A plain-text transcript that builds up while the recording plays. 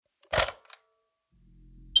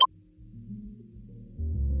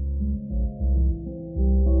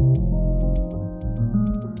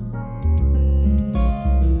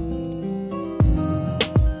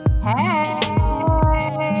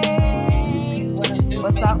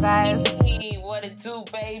up, guys? Hey, what it do,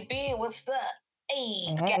 baby? What's up? Hey,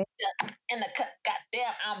 Hey, got hey. you in the cut.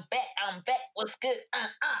 Goddamn, I'm back. What's good?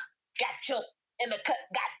 Got you in the cut.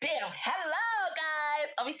 Goddamn. Hello, guys.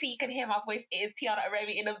 Obviously, you can hear my voice. It is Tiana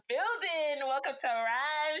Arabi in the building. Welcome to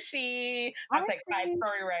Ramshi. I'm so excited.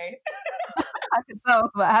 Sorry, Ray. I could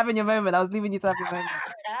tell, but having your moment. I was leaving you to have your moment.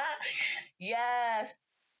 Yes.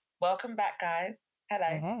 Welcome back, guys. Hello.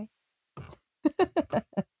 Hey, hey.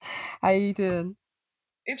 How you doing?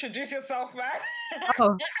 Introduce yourself, man.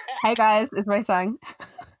 Oh, hey guys, it's Ray Sang.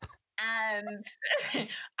 And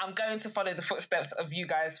I'm going to follow the footsteps of you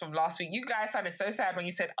guys from last week. You guys sounded so sad when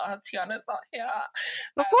you said, "Oh, Tiana's not here."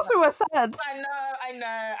 Of course we were sad. I know.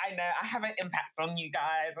 I have an impact on you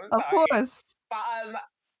guys. I'm Of sorry. course. But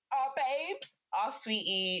our babes, our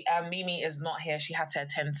sweetie, Mimi is not here. She had to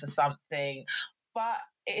attend to something. But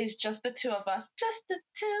it is just the two of us. Just the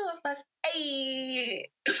two of us. Hey.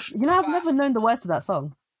 You know, I've never known the words to that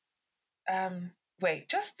song. Wait,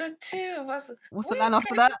 just the two of us. What's the line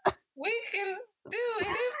after that? We can do it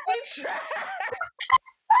if we try.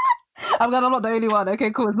 I'm glad I'm not the only one.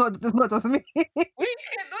 Okay, cool. It's not just me.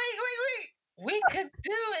 We could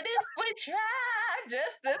do it if we try.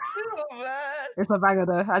 Just the two of us. It's a banger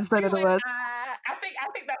though. I just don't know the words. I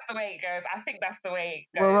think that's the way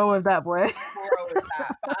it goes. We'll roll with that, boy. We'll roll with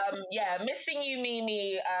that. But, missing you,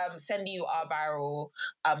 Mimi. Sending you our viral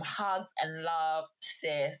hugs and love,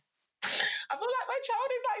 sis. I feel like my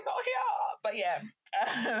child is like not here. But yeah.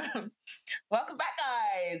 Welcome back,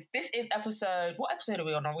 guys. This is what episode are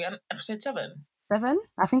we on? Are we on episode 7? 7?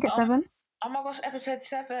 I think it's 7. Oh my gosh, episode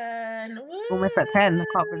 7. Woo! Almost at 10. I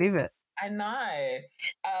can't believe it. I know.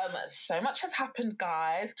 So much has happened,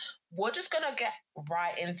 guys. We're just going to get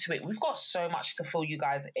right into it. We've got so much to fill you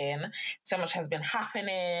guys in. So much has been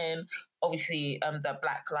happening. Obviously, the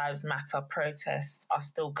Black Lives Matter protests are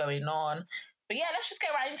still going on. But yeah, let's just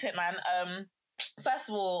get right into it, man. First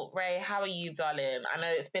of all, Ray, how are you, darling? I know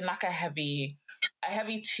it's been like a heavy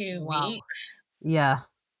 2 weeks. Yeah.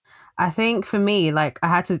 I think for me, like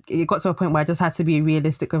it got to a point where I just had to be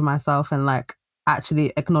realistic with myself and like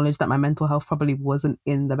actually acknowledge that my mental health probably wasn't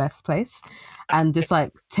in the best place and just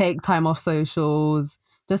like take time off socials,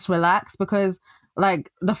 just relax, because like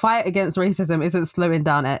the fight against racism isn't slowing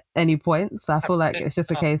down at any point. So I feel like it's just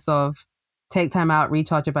a case of take time out,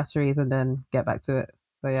 recharge your batteries, and then get back to it.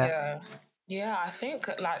 So yeah, I think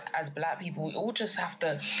like as Black people, we all just have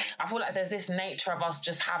to. I feel like there's this nature of us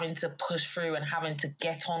just having to push through and having to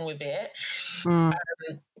get on with it.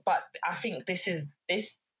 But I think this.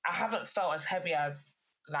 I haven't felt as heavy as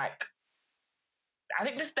like. I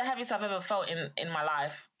think this is the heaviest I've ever felt in my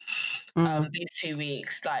life. These 2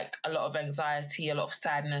 weeks, like a lot of anxiety, a lot of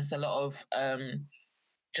sadness, a lot of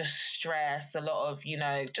just stress, a lot of,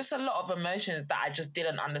 just a lot of emotions that I just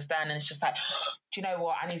didn't understand. And it's just like, do you know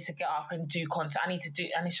what? I need to get up and do content. I need to do,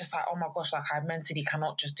 and it's just like, oh my gosh, like I mentally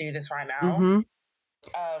cannot just do this right now.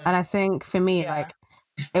 And I think for me, like,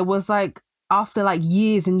 it was like after like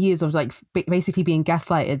years and years of like basically being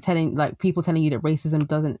gaslighted, people telling you that racism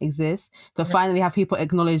doesn't exist, to finally have people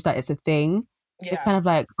acknowledge that it's a thing. Yeah. It's kind of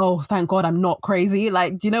like, oh, thank God I'm not crazy.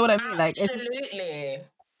 Like, do you know what I mean? Absolutely.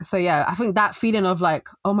 So yeah, I think that feeling of like,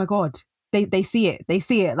 oh my God, they see it.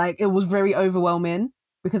 Like it was very overwhelming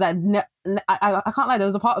because I can't lie, there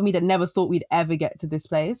was a part of me that never thought we'd ever get to this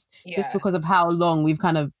place, just because of how long we've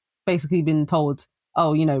kind of basically been told,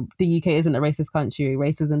 oh, the UK isn't a racist country,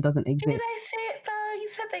 racism doesn't exist. Did they see it though? You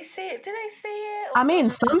said they see it. Did they see it? I mean,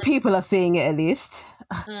 some people are seeing it at least.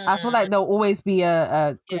 I feel like there'll always be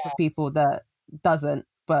a group of people that doesn't,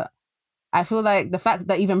 but I feel like the fact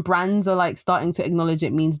that even brands are like starting to acknowledge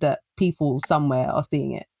it means that people somewhere are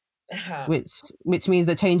seeing it, which means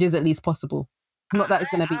that change is at least possible. Not that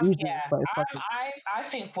it's going to be easy, but it's possible. I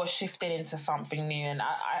think we're shifting into something new, and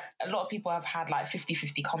a lot of people have had like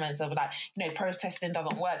 50-50 comments over like, protesting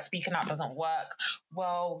doesn't work, speaking out doesn't work.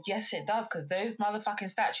 Well, yes, it does, because those motherfucking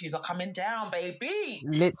statues are coming down, baby.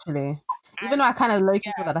 Literally. Even though I kind of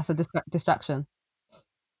low-key feel that that's a distraction.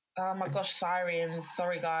 Oh my gosh, sirens.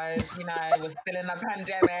 Sorry, guys. We're still in a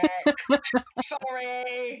pandemic.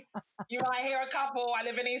 Sorry. You might hear a couple. I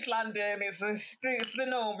live in East London. It's the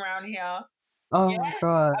norm around here. Oh my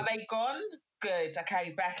God. Are they gone? Good.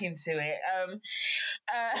 Okay, back into it.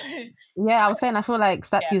 Yeah, I was saying I feel like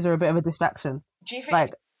statues are a bit of a distraction. Do you think?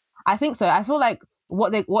 Like, I think so. I feel like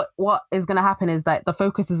what is going to happen is that the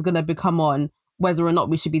focus is going to become on whether or not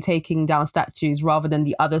we should be taking down statues rather than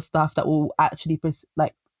the other stuff that will actually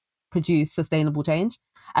produce sustainable change.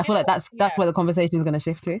 I feel like that's where the conversation is going to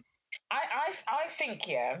shift to. I think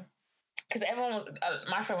because everyone was,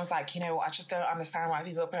 my friend was like, you know what, I just don't understand why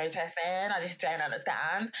people are protesting. I just don't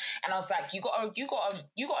understand. And I was like, you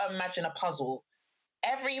gotta imagine a puzzle.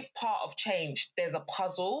 Every part of change, there's a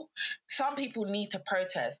puzzle. Some people need to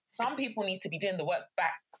protest. Some people need to be doing the work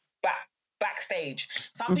backstage.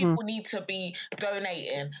 Some people need to be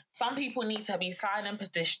donating. Some people need to be signing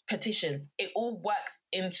petitions. It all works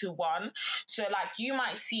into one. So like you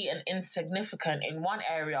might see an insignificant in one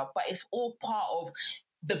area, but it's all part of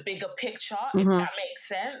the bigger picture, if that makes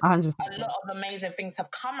sense. 100%. A lot of amazing things have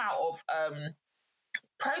come out of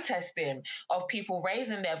protesting, of people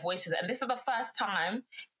raising their voices. And this is the first time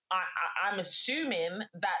I'm assuming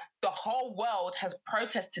that the whole world has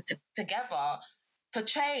protested together for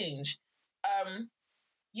change.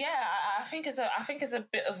 Yeah, I think it's a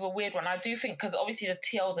bit of a weird one. I do think because obviously the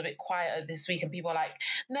TL's a bit quieter this week, and people are like,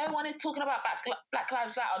 no one is talking about Black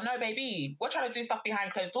Lives Matter. No, baby, we're trying to do stuff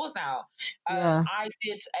behind closed doors now. I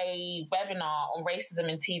did a webinar on racism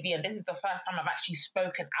in TV, and this is the first time I've actually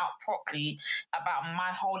spoken out properly about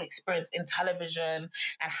my whole experience in television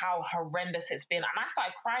and how horrendous it's been. And I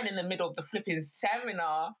started crying in the middle of the flipping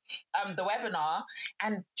seminar, the webinar,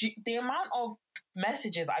 and the amount of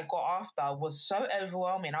messages I got after was so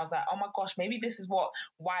overwhelming. I was like, oh my gosh, maybe this is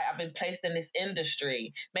why I've been placed in this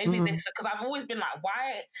industry. Maybe this, because I've always been like,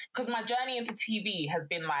 why? Because my journey into TV has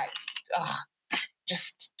been like,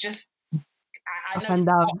 just I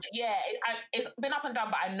know, it's been up and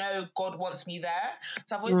down, but I know God wants me there.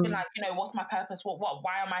 So I've always been like, you know, what's my purpose?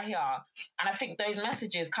 Why am I here? And I think those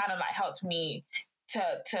messages kind of like helped me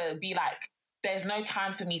to be like, there's no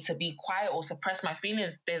time for me to be quiet or suppress my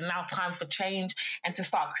feelings. There's now time for change and to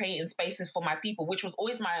start creating spaces for my people, which was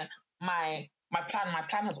always my plan. My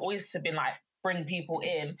plan has always to been like bring people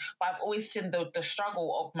in, but I've always seen the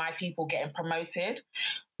struggle of my people getting promoted.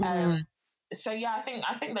 So yeah, I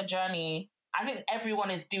think the journey. I think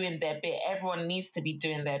everyone is doing their bit. Everyone needs to be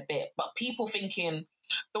doing their bit. But people thinking,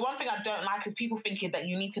 the one thing I don't like is people thinking that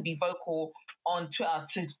you need to be vocal on Twitter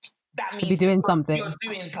that means be doing something. You're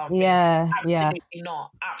doing something. Absolutely not.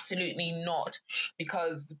 Absolutely not.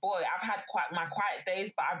 Because boy, I've had my quiet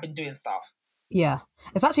days, but I've been doing stuff. Yeah.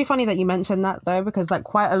 It's actually funny that you mentioned that though, because like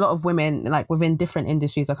quite a lot of women like within different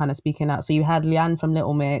industries are kind of speaking out. So you had Leanne from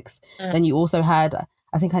Little Mix, then you also had,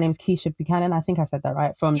 I think her name is Keisha Buchanan. I think I said that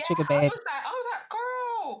right, from Sugar Babe. I was like,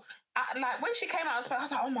 girl. Like when she came out, I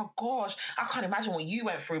was like, oh my gosh, I can't imagine what you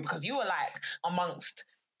went through, because you were like amongst.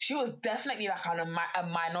 She was definitely like a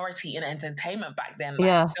minority in entertainment back then.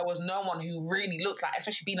 Like, there was no one who really looked like,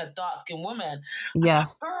 especially being a dark-skinned woman. Like,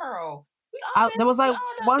 girl, there was like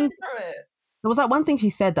one thing she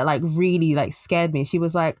said that like really like scared me. She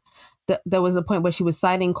was like, there was a point where she was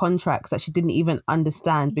signing contracts that she didn't even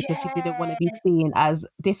understand because she didn't want to be seen as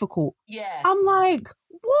difficult. Yeah. I'm like,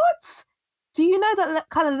 what? Do you know that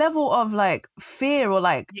kind of level of like fear or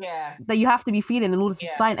like that you have to be feeling in order to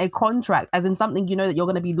sign a contract, as in something you know that you're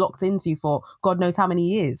going to be locked into for God knows how many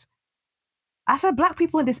years? I said Black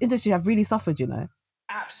people in this industry have really suffered, you know.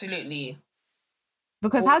 Absolutely.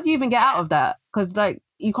 Because how do you even get out of that? Because like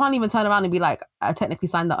you can't even turn around and be like, I technically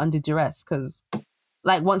signed that under duress, because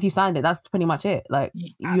like once you signed it, that's pretty much it. Like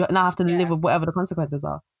you now have to live with whatever the consequences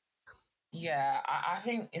are. Yeah, I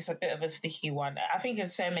think it's a bit of a sticky one. I think in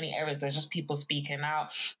so many areas there's just people speaking out.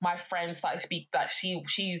 My friend started speak like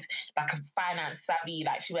she's like a finance savvy,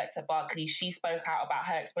 like she works at Barclays. She spoke out about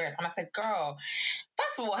her experience, and I said, "Girl,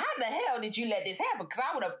 first of all, how the hell did you let this happen? Because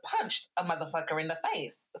I would have punched a motherfucker in the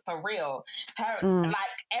face for real." Like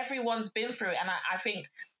everyone's been through it, and I think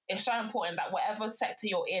it's so important that whatever sector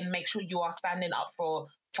you're in, make sure you are standing up for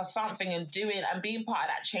something and doing and being part of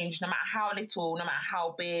that change, no matter how little, no matter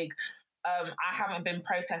how big. I haven't been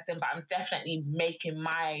protesting, but I'm definitely making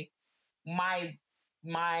my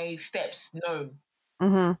steps known.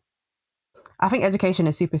 I think education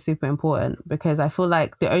is super, super important, because I feel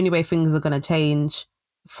like the only way things are going to change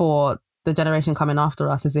for the generation coming after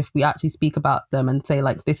us is if we actually speak about them and say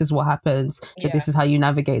like, this is what happens, so this is how you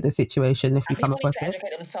navigate the situation if you come across it. People need to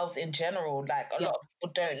educate themselves in general. Like a lot of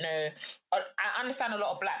people don't know. I understand a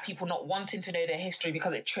lot of Black people not wanting to know their history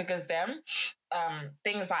because it triggers them.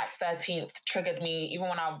 Things like 13th triggered me, even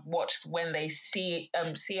when I watched When They See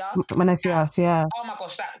Us. When They See Us, yeah. Oh my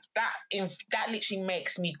gosh, that literally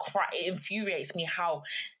makes me cry. It infuriates me how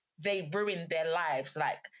they ruined their lives.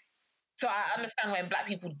 Like, so I understand when Black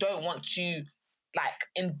people don't want to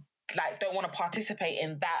don't want to participate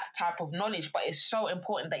in that type of knowledge, but it's so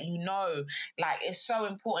important that you know. Like, it's so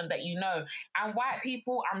important that you know. And white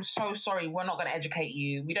people, I'm so sorry, we're not going to educate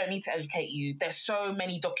you. We don't need to educate you. There's so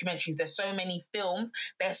many documentaries, there's so many films,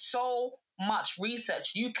 there's so much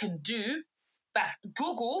research you can do.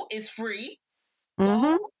 Google is free.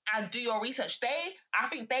 Go and do your research. I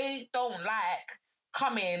think they don't like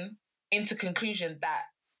coming into conclusion that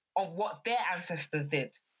of what their ancestors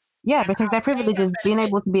did. Yeah, because their privilege is being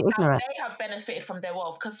able to be ignorant. They have benefited from their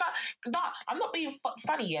wealth. Because I'm not being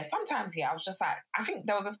funny here. Sometimes I was just like, I think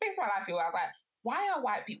there was a space in my life where I was like, why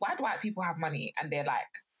do white people have money and they're like,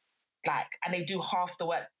 and they do half the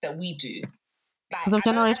work that we do? Because of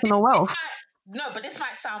generational wealth. But this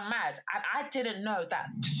might sound mad, and I didn't know that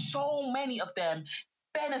so many of them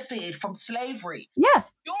benefited from slavery. Yeah.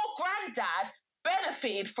 Your granddad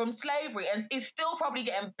benefited from slavery and is still probably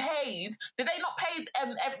getting paid. Did they not pay?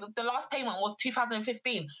 The last payment was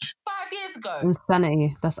 2015, 5 years ago.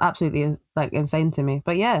 Insanity. That's absolutely insane to me.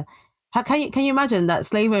 But yeah, can you imagine that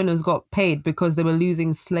slave owners got paid because they were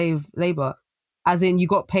losing slave labor? As in, you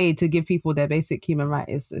got paid to give people their basic human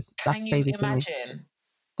rights. That's crazy to me.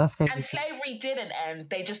 That's crazy. And slavery didn't end.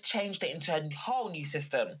 They just changed it into a whole new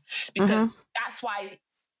system because that's why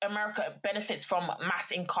America benefits from mass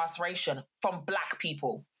incarceration from Black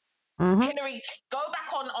people. Hillary, go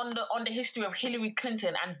back on the history of Hillary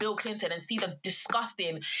Clinton and Bill Clinton and see the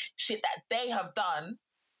disgusting shit that they have done.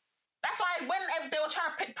 That's why whenever they were trying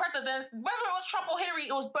to pick presidents, whether it was Trump or Hillary,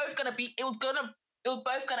 it was both gonna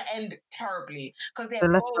end terribly because they're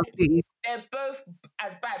both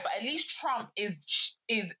as bad. But at least Trump is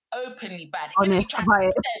openly bad. Hillary trying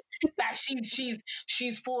to pretend that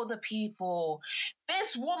she's for the people.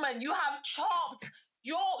 This woman, you have chopped.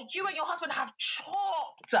 You and your husband have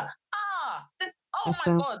chopped. My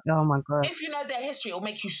God. Oh my God. If you know their history, it'll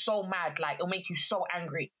make you so mad. Like, it'll make you so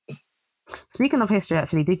angry. Speaking of history,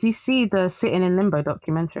 actually, did you see the Sitting in Limbo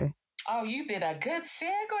documentary? Oh, you did a good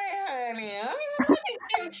segue, honey.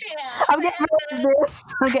 I'm getting better at this. You're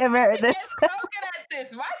so good at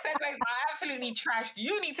this. My segues are absolutely trashed.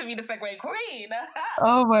 You need to be the segue queen.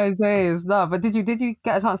 Oh my days. No, but did you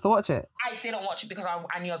get a chance to watch it? I didn't watch it because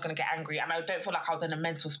I knew I was going to get angry, and I don't feel like I was in a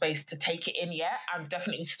mental space to take it in yet. I'm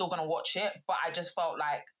definitely still going to watch it, but I just felt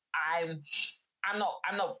like I'm not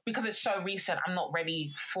because it's so recent. I'm not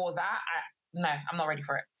ready for that. I'm not ready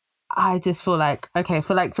for it. I just feel like, okay,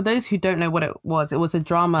 for those who don't know what it was a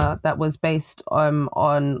drama that was based on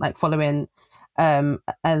following a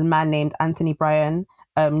man named Anthony Bryan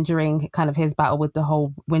during kind of his battle with the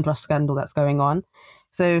whole Windrush scandal that's going on.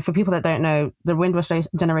 So for people that don't know, the Windrush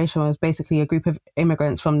generation was basically a group of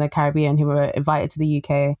immigrants from the Caribbean who were invited to the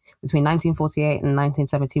UK between 1948 and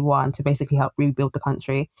 1971 to basically help rebuild the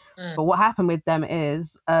country. But what happened with them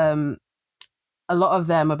is a lot of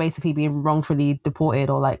them are basically being wrongfully deported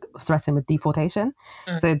or threatened with deportation.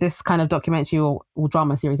 So this kind of documentary or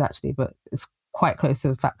drama series actually, but it's quite close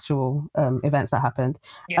to factual events that happened.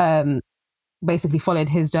 Basically followed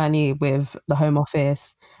his journey with the Home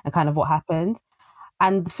Office and kind of what happened.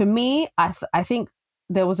 And for me, I think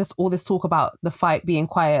there was all this talk about the fight being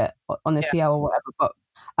quiet on the TL or whatever. But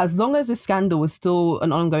as long as the scandal was still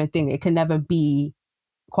an ongoing thing, it can never be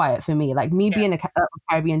quiet for me. Like me being a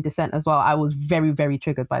Caribbean descent as well, I was very, very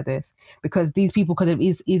triggered by this because these people could have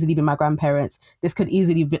easily been my grandparents. This could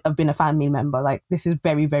easily have been a family member. Like this is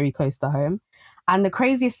very, very close to home. And the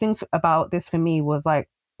craziest thing about this for me was the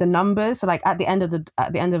numbers. So at the end of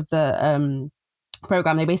the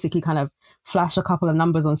program, they basically kind of flash a couple of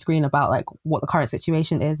numbers on screen about what the current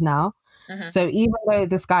situation is now. So even though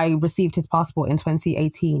this guy received his passport in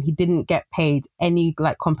 2018, he didn't get paid any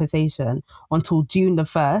compensation until June the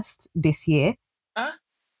 1st this year. And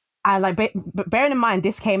bearing in mind,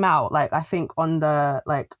 this came out I think on the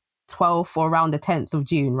 12th or around the 10th of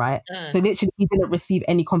June, right? So literally he didn't receive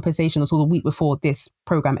any compensation until the week before this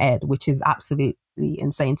program aired, which is absolutely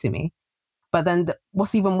insane to me. But then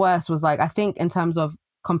what's even worse was I think in terms of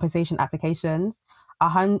compensation applications,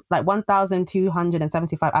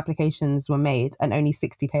 1,275 applications were made and only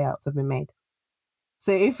 60 payouts have been made.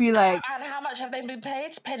 So if you and how much have they been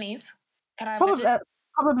paid? Pennies? Can I imagine?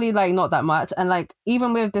 Probably not that much. And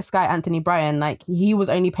even with this guy Anthony Bryan, he was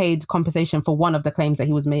only paid compensation for one of the claims that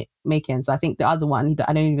he was making. So I think the other one,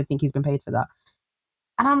 I don't even think he's been paid for that.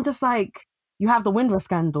 And I'm just you have the Windrush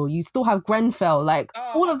scandal, you still have Grenfell,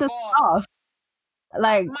 all of this stuff.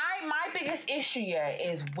 My biggest issue here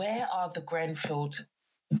is where are the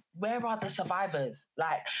survivors?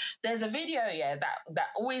 There's a video that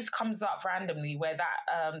always comes up randomly where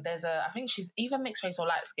there's I think she's either mixed race or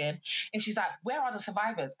light skin, and she's like, where are the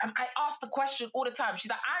survivors? And I ask the question all the time. She's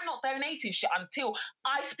like, I'm not donating shit until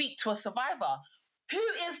I speak to a survivor. Who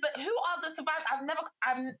are the survivors?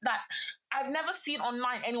 I've never seen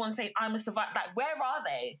online anyone say I'm a survivor. Where are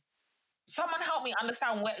they? Someone help me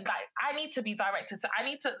understand where. I need to be directed to. I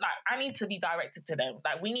need to be directed to them.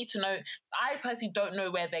 We need to know. I personally don't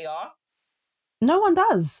know where they are. No one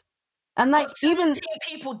does. And like, even 17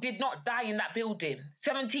 people did not die in that building.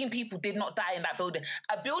 17 people did not die in that building.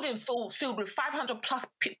 A building filled with 500 plus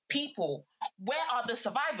people. Where are the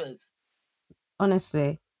survivors?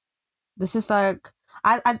 honestly, this is like,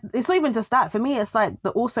 it's not even just that. For me, it's like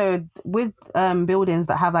also with buildings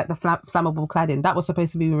that have like the flammable cladding that was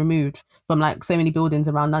supposed to be removed from like so many buildings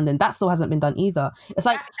around London. That still hasn't been done either. It's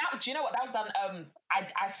like, do you know what that was done?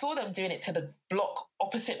 I saw them doing it to the block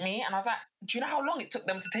opposite me, and I was like, do you know how long it took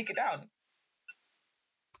them to take it down?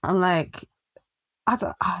 I'm like,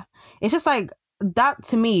 it's just like that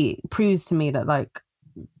to me proves to me that like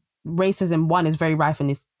racism, one, is very rife in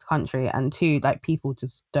this country, and two, like people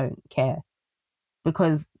just don't care.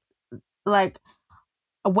 Because like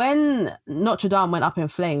when Notre Dame went up in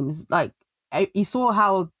flames, like you saw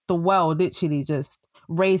how the world literally just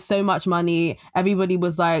raised so much money. Everybody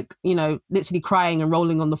was like, literally crying and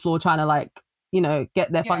rolling on the floor trying to like,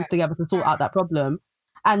 get their funds together to sort out that problem.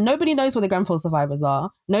 And nobody knows where the Grenfell survivors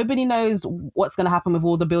are. Nobody knows what's going to happen with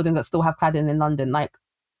all the buildings that still have cladding in London. Like,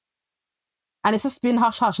 and it's just been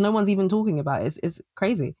hush hush. No one's even talking about it. It's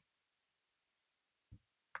crazy.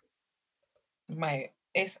 Mate,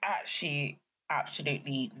 it's actually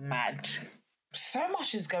absolutely mad. So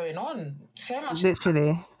much is going on.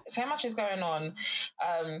 Literally. So much is going on.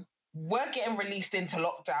 We're getting released into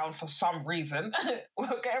lockdown for some reason.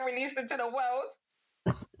 We're getting released into the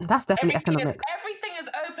world. That's definitely economic. Everything is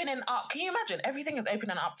opening up. Can you imagine? Everything is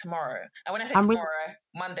opening up tomorrow. And when I say tomorrow,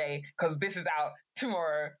 Monday, because this is out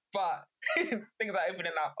tomorrow, but things are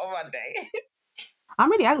opening up on Monday. I'm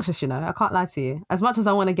really anxious, I can't lie to you. As much as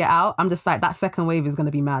I want to get out, I'm just like, that second wave is going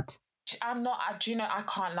to be mad. I'm not, I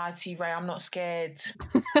can't lie to you, Ray. I'm not scared.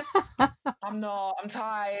 I'm not. I'm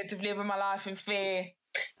tired of living my life in fear.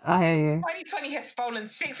 I hear you. 2020 has stolen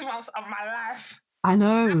 6 months of my life. I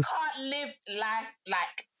know. I can't live life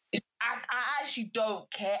like... I actually don't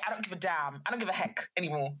care. I don't give a damn. I don't give a heck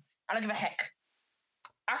anymore. I don't give a heck.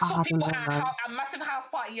 I saw people at a massive house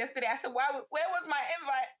party yesterday. I said, where was my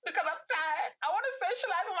invite? Because I'm tired. I want to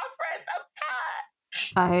socialize with my friends. I'm tired.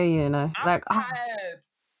 I hear you, I'm tired.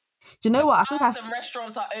 Do you know what? I think the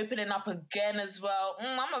restaurants are opening up again as well.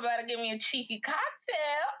 I'm about to give me a cheeky cocktail.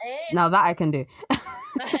 Now that I can do.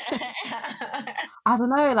 I don't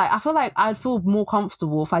know. Like, I feel like I'd feel more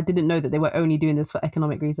comfortable if I didn't know that they were only doing this for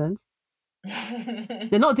economic reasons.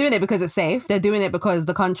 They're not doing it because it's safe. They're doing it because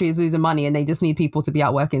the country is losing money and they just need people to be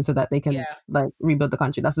out working so that they can like rebuild the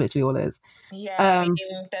country. That's literally all it is. Yeah,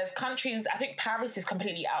 there's countries. I think Paris is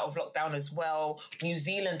completely out of lockdown as well. New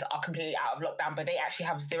Zealand are completely out of lockdown, but they actually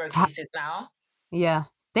have 0 cases now. Yeah,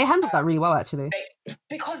 they handled that really well, actually.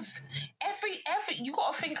 Because every you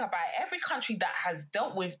got to think about it, every country that has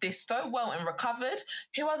dealt with this so well and recovered.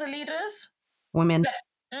 Who are the leaders? Women.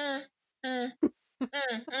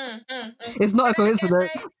 It's not a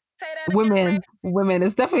coincidence. Women.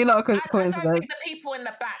 It's definitely not a coincidence. I don't think the people in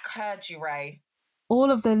the back heard you, Ray.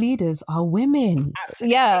 All of the leaders are women.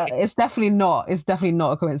 Absolutely. Yeah, it's definitely not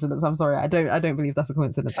a coincidence. I'm sorry. I don't believe that's a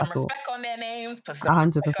coincidence at all. Put some respect on their names. Put some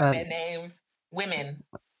respect on their names. Women.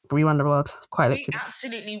 We run the world, quite literally. We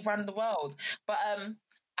absolutely run the world. But I'm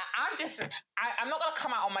not gonna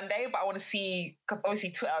come out on Monday, but I want to see, because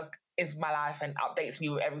obviously Twitter is my life and updates me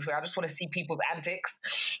with everything. I just want to see people's antics.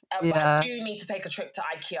 But I do need to take a trip to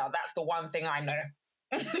IKEA. That's the one thing I know.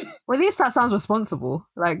 Well, at least that sounds responsible.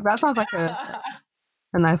 Like, that sounds like a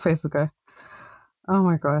nice place to go. Oh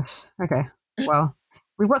my gosh. Okay. Well,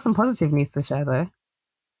 we've got some positive news to share though.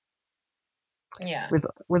 Yeah.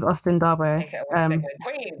 With Austin Darbo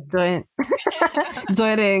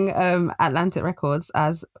joining Atlantic Records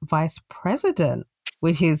as vice president,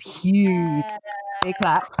 which is huge. Big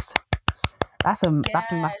claps. That's a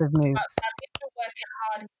massive move. He's been working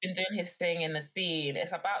hard. He's been doing his thing in the scene.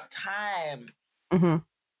 It's about time. Mm-hmm.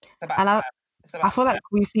 It's about time. I feel like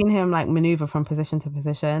we've seen him like maneuver from position to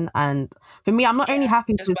position, and for me, I'm not only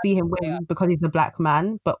happy to see him win because he's a black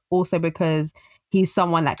man, but also because he's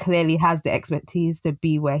someone that clearly has the expertise to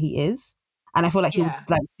be where he is, and I feel like he would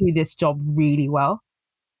like do this job really well.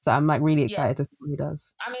 So I'm like really excited to see what he does.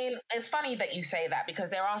 I mean, it's funny that you say that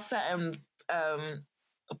because there are certain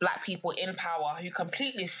black people in power who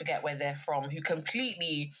completely forget where they're from, who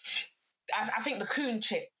completely, I think the Coon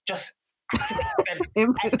chick just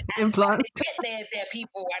implant. They get their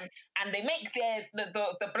people and they make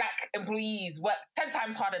the black employees work 10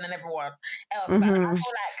 times harder than everyone else. Mm-hmm. But I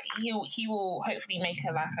feel like he will hopefully make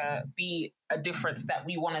be a difference that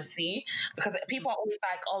we want to see, because people are always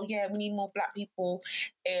like, oh yeah, we need more black people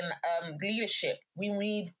in leadership. We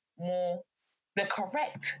need more the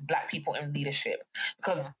correct black people in leadership,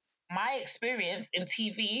 because my experience in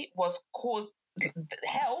TV was caused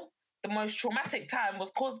hell the most traumatic time was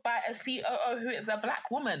caused by a COO who is a black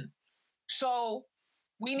woman. So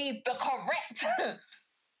we need the correct.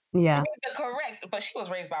 Yeah. The correct, but she was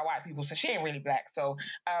raised by white people, so she ain't really black. So,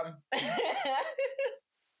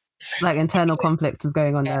 like internal conflict is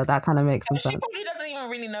going on there. That kind of makes some sense. She probably doesn't even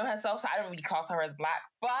really know herself, so I don't really class her as black.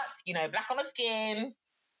 But black on the skin.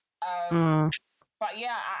 But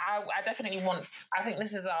yeah, I definitely want. I think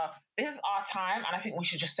this is our time, and I think we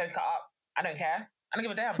should just soak it up. I don't care. I don't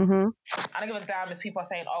give a damn. I don't give a damn if people are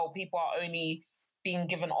saying, "Oh, people are only being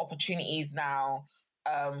given opportunities now."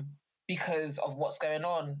 Because of what's going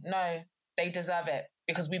on. No, they deserve it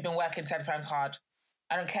because we've been working 10 times hard.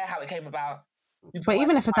 I don't care how it came about. But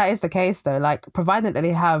even if that is the case, though, like, provided that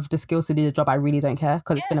they have the skills to do the job, I really don't care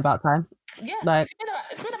because it's been about time. Yeah, like,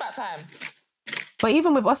 it's been about time. But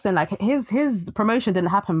even with Austin, like, his promotion didn't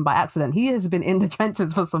happen by accident. He has been in the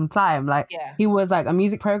trenches for some time. Like, he was like a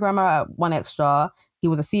music programmer at 1Xtra. He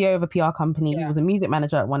was a CEO of a PR company. He was a music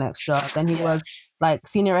manager at 1Xtra. Then he was like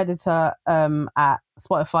senior editor at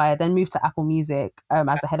Spotify. Then moved to Apple Music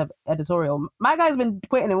as the head of editorial. My guy's been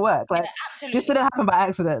putting in work. Like, this didn't happen by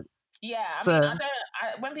accident. Yeah, I mean,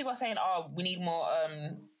 when people are saying, "Oh, we need more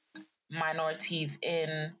minorities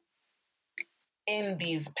in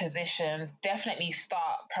these positions," definitely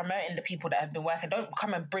start promoting the people that have been working. Don't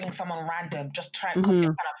come and bring someone random. Just try and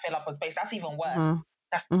fill up a space. That's even worse.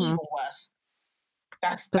 That's even worse.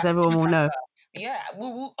 That's everyone will know. Yeah,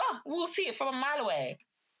 we'll see it from a mile away.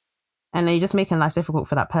 And then you're just making life difficult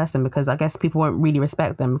for that person because I guess people won't really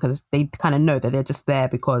respect them because they kind of know that they're just there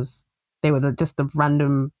because they were just a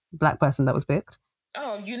random black person that was picked.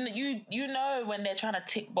 Oh, you know when they're trying to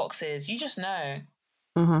tick boxes. You just know.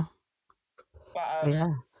 But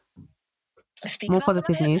yeah. More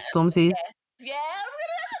positive news. Stormzy. Yeah.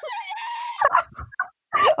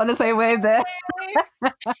 On the same wave there.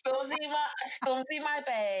 Stormzy, my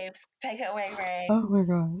babes. Take it away, Ray. Oh my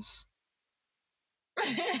gosh.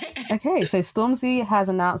 Okay, so Stormzy has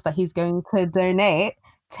announced that he's going to donate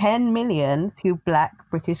 10 million to Black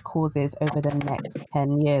British causes over the next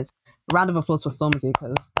 10 years. A round of applause for Stormzy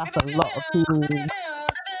because that's a lot of people.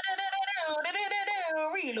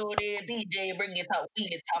 Reloaded DJ, bring it up, wheel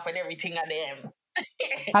it up, and everything at them.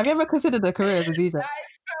 Have you ever considered a career as a DJ?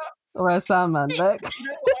 Or a soundman? Like...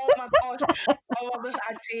 Oh my gosh,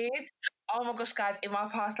 I did. Oh my gosh, guys, in my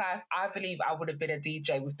past life, I believe I would have been a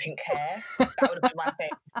DJ with pink hair. That would have been my thing.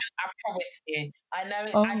 I promise you. I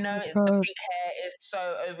know the pink hair is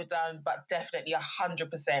so overdone, but definitely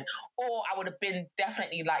 100%. Or I would have been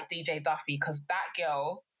definitely like DJ Duffy, because that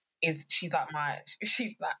girl she's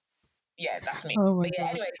like, yeah, that's me. Oh my but yeah,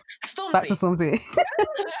 God. Anyway, Stormzy. Back to Stormzy.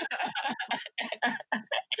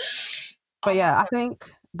 But yeah, I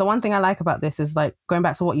think the one thing I like about this is, like, going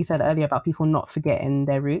back to what you said earlier about people not forgetting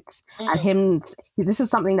their roots. And this is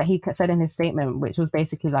something that he said in his statement, which was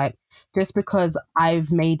basically like, just because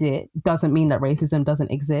I've made it doesn't mean that racism doesn't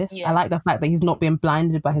exist. I like the fact that he's not been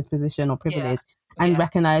blinded by his position or privilege and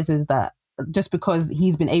recognizes that just because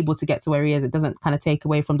he's been able to get to where he is, it doesn't kind of take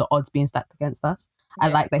away from the odds being stacked against us. I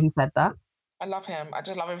like that he said that. I love him. I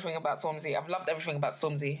just love everything about Stormzy. I've loved everything about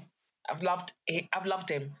Stormzy. I've loved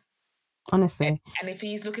him. Honestly. And if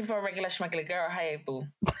he's looking for a regular schmegular girl, hey, boo.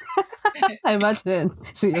 I imagine.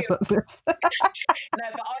 Shoot your shots. No,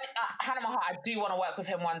 but hand on my heart, I do want to work with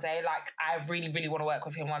him one day. Like, I really, really want to work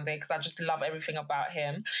with him one day because I just love everything about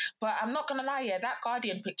him. But I'm not going to lie, that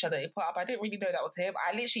Guardian picture that he put up, I didn't really know that was him.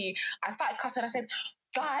 I started cutting. I said,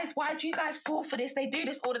 guys, why do you guys fall for this? They do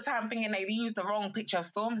this all the time, thinking they used the wrong picture of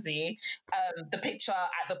Stormzy. The picture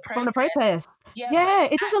at the protest. From the protest. Yeah,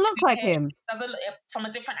 it doesn't look like him. From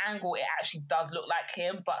a different angle, it actually does look like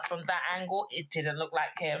him, but from that angle, it didn't look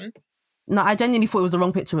like him. No, I genuinely thought it was the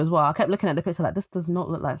wrong picture as well. I kept looking at the picture like, this does not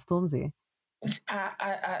look like Stormzy.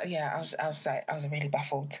 I was really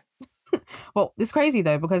baffled. Well, it's crazy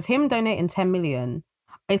though, because him donating 10 million,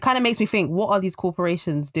 it kind of makes me think, what are these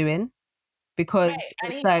corporations doing? Because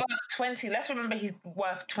and he's worth 20. Let's remember, he's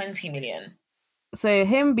worth 20 million. So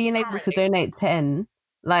him being able to donate 10,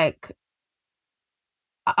 like,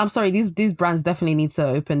 I'm sorry, these brands definitely need to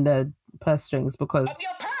open their purse strings because. Of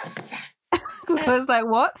your purse. Because like,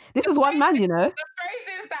 what? This is one man, you know. The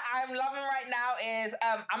phrases that I'm loving right now is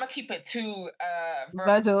I'm gonna keep it to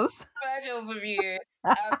Virgil's review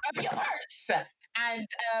of your purse. And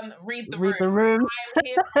read the room. I'm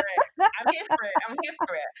here for it. I'm here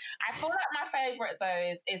for it. I feel like my favorite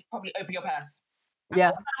though is probably Open Your Purse.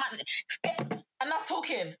 Yeah. Enough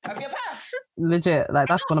talking. Open Your Purse. Legit, like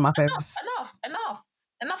that's one of my favorites. Enough.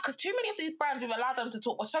 Because too many of these brands, we've allowed them to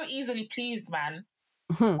talk. We're so easily pleased, man.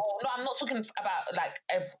 No, I'm not talking about like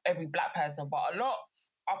every black person, but a lot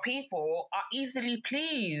of people are easily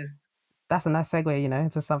pleased. that's a nice segue,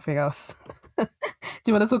 into something else. Do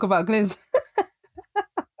you want to talk about Gliz?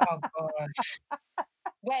 Oh gosh.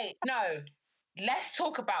 Wait, no. Let's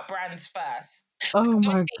talk about brands first. Oh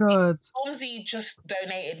my God. Stormzy just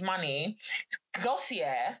donated money.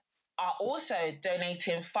 Glossier are also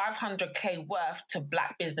donating 500k worth to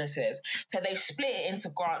Black businesses. So they've split it into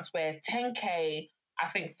grants where 10k, I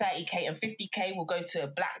think 30k and 50k will go to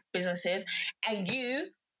Black businesses. And you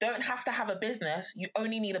don't have to have a business. You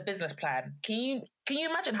only need a business plan. Can you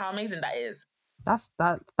imagine how amazing that is? That's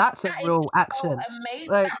a real action. So amazing.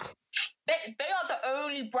 Like, they are the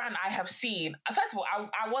only brand I have seen. First of all,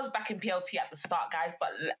 I was back in PLT at the start, guys, but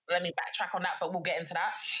let me backtrack on that, but we'll get into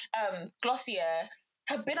that. Glossier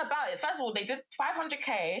have been about it. First of all, they did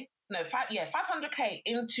 500k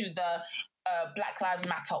into the Black Lives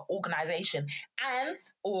Matter organization, and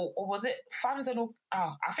or was it funds and all?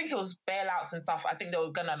 Oh, I think it was bailouts and stuff. I think they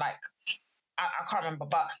were gonna I can't remember,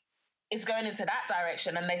 but it's going into that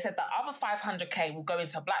direction. And they said the other 500k will go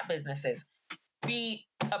into Black businesses. Be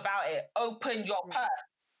about it. Open your purse.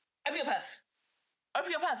 Open your purse.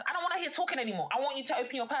 Open your purse. I don't want to hear talking anymore. I want you to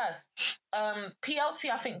open your purse. PLT,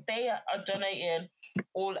 I think they are donating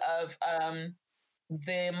all of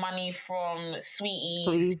the money from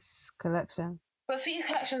Sweetie's collection. But Sweetie's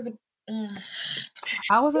collections.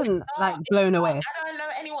 I wasn't blown away. I don't know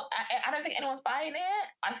anyone. I don't think anyone's buying it.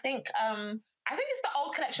 I think it's the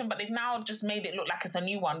old collection, but they've now just made it look like it's a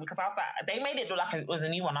new one, because I was like, they made it look like it was a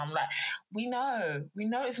new one. I'm like, we know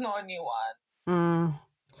it's not a new one.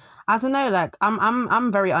 I don't know. Like,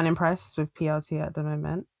 I'm very unimpressed with PLT at the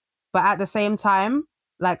moment, but at the same time,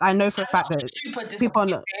 like, I know for a fact that super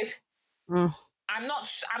disappointed. I'm not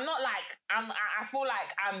like I feel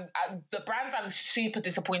like the brands I'm super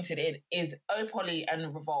disappointed in is Opoly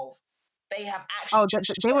and Revolve. They have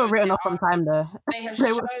actually they were written off from time though. They have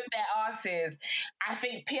shown their asses. I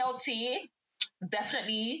think PLT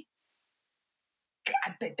definitely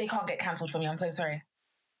they can't get cancelled for me. I'm so sorry.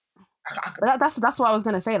 That's what I was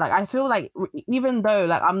gonna say. Like, I feel like even though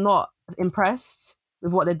like I'm not impressed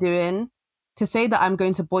with what they're doing, to say that I'm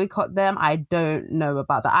going to boycott them, I don't know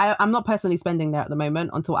about that. I'm not personally spending there at the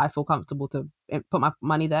moment until I feel comfortable to put my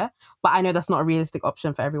money there. But I know that's not a realistic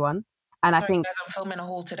option for everyone. And sorry, I think guys, I'm filming a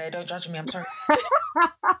haul today. Don't judge me. I'm sorry.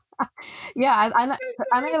 Yeah, I know.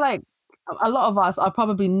 Like, a lot of us are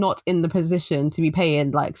probably not in the position to be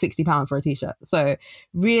paying like £60 for a t-shirt. So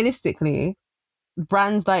realistically,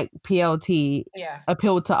 brands like PLT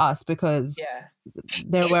appeal to us because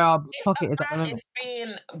they're where our pocket is at the moment. It's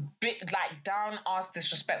being a bit like down ass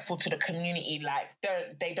disrespectful to the community. Like,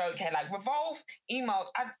 they don't care. Like, Revolve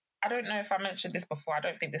emailed. I don't know if I mentioned this before. I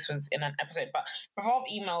don't think this was in an episode, but Revolve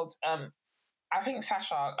emailed I think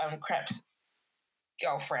Sasha Crepes'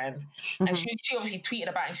 girlfriend, and she obviously tweeted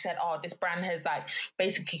about it, and she said, oh, this brand has like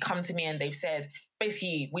basically come to me and they've said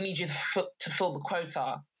basically we need you to fill the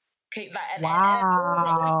quota. Okay, like,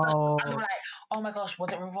 wow. And they were like, oh my gosh, was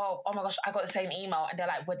it Revolve? Oh my gosh, I got the same email. And they're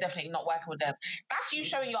like, we're definitely not working with them. That's you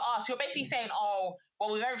showing your ass. You're basically saying, oh,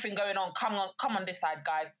 well, with everything going on, come on this side,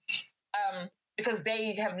 guys. Because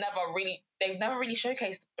they've never really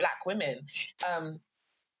showcased Black women on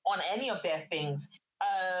any of their things.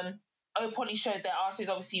 Opoly showed their asses,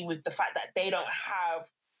 obviously, with the fact that they don't have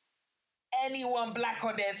anyone Black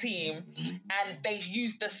on their team, and they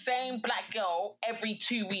use the same Black girl every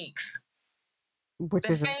 2 weeks.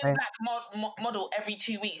 The same Black model every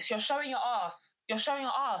 2 weeks. You're showing your ass.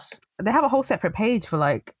 They have a whole separate page for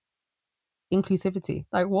like inclusivity.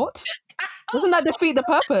 Like, what? Doesn't that defeat the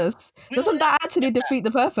purpose? Doesn't that actually defeat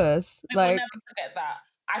the purpose? We will never forget that.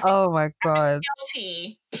 I think, oh my God.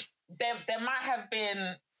 PLT, there might have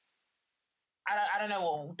been. I don't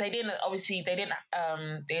know. They didn't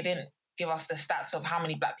give us the stats of how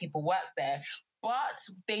many Black people work there, but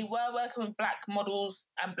they were working with Black models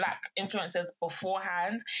and Black influencers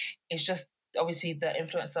beforehand. It's just obviously the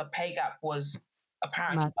influencer pay gap was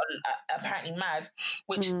apparently mad,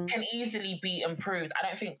 which can easily be improved. I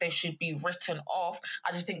don't think they should be written off.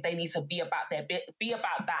 I just think they need to be about that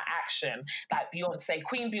action. Like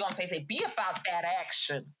Queen Beyonce say, be about that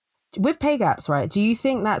action. With pay gaps, right? Do you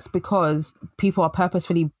think that's because people are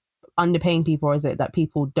purposefully underpaying people, or is it that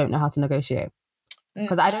people don't know how to negotiate?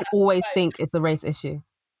 Because I don't always think it's a race issue.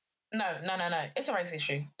 No. It's a race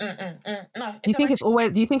issue. No. Do you think it's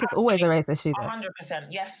always a race issue? 100%.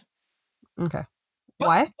 Yes. Okay.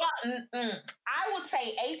 Why? But I would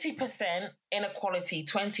say 80% inequality,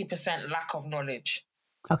 20% lack of knowledge.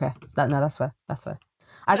 Okay. That's fair.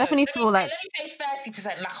 I definitely feel like. Let me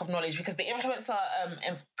say 30% lack of knowledge, because the influencer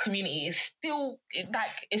community is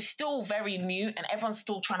still very new, and everyone's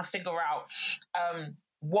still trying to figure out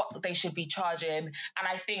what they should be charging. And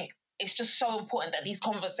I think it's just so important that these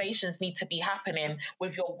conversations need to be happening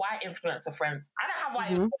with your white influencer friends. I don't have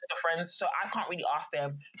white influencer friends, so I can't really ask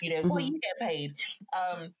them, what you get paid.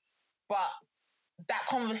 But that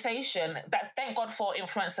conversation, that thank God for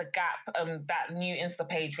Influencer Gap, that new Insta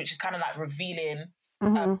page, which is kind of like revealing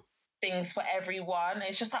things for everyone.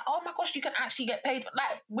 It's just like, oh my gosh, you can actually get paid.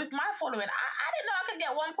 Like with my following, I didn't know I could get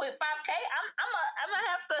 1.5k. I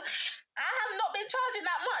have not been charging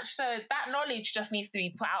that much. So that knowledge just needs to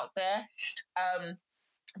be put out there.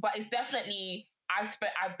 But it's definitely,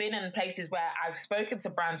 I've been in places where I've spoken to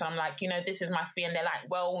brands. I'm like, this is my fee, and they're like,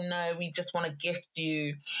 well, no, we just want to gift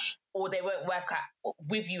you, or they won't work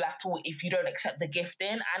with you at all if you don't accept the gifting.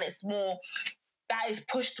 And it's more, that is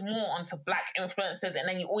pushed more onto Black influencers, and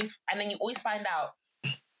then you always find out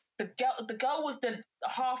the girl with the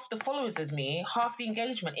half the followers as me, half the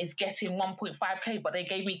engagement is getting 1.5k, but they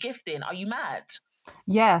gave me gifting. Are you mad?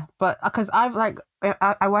 Yeah, but because I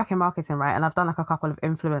work in marketing, right, and I've done like a couple of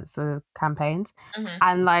influencer campaigns,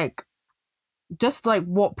 and like just like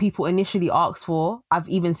what people initially asked for, I've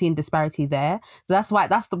even seen disparity there. So that's why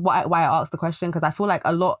I asked the question, because I feel like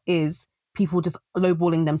a lot is people just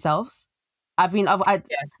lowballing themselves.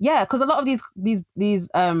 Because a lot of these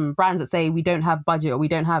brands that say we don't have budget or we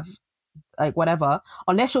don't have like whatever,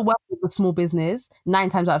 unless you're working with a small business, 9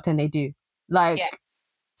 times out of 10 they do.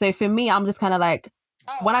 So for me, I'm just kind of like,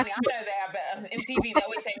 I know they have, but in TV they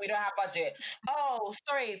always say we don't have budget. Oh,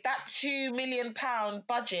 sorry, that £2 million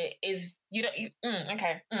budget is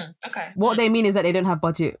okay. What they mean is that they don't have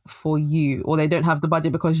budget for you, or they don't have the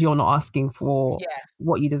budget because you're not asking for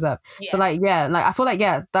what you deserve. So I feel like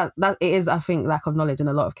that it is, I think, lack of knowledge in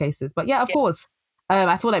a lot of cases. But of course,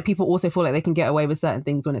 I feel like people also feel like they can get away with certain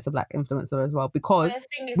things when it's a Black influencer as well, because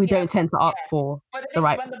we don't tend to ask for the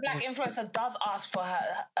right. When the Black influencer does ask for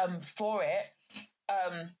her for it,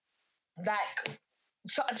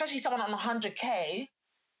 so especially someone on 100k,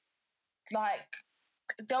 like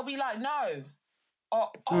they'll be like, no, my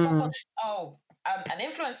gosh, an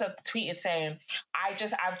influencer tweeted saying, I've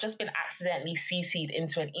just been accidentally CC'd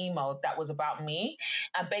into an email that was about me,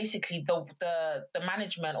 and basically the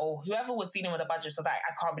management or whoever was dealing with the budget said,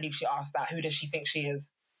 I can't believe she asked that. Who does she think she is?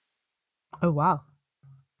 Oh wow.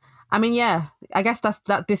 I mean, I guess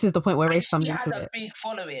this is the point where race comes into it. She has a big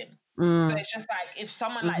following. So it's just like, if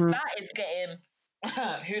someone like that is getting,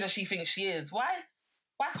 who does she think she is? Why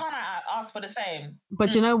can't I ask for the same?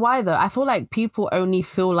 But you know why though? I feel like people only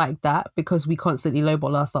feel like that because we constantly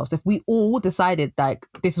lowball ourselves. If we all decided like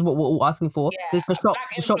this is what we're all asking for, the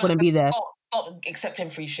shock wouldn't be there. Stop accepting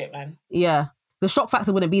free shit, man. Yeah. The shock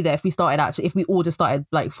factor wouldn't be there if we all just started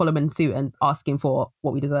like following suit and asking for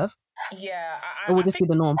what we deserve. Yeah. It would just be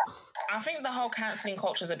the norm. I think the whole cancelling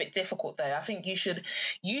culture is a bit difficult though. I think you should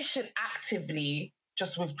actively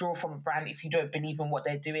just withdraw from a brand if you don't believe in what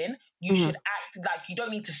they're doing. You should act like you don't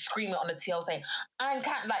need to scream it on the TL saying,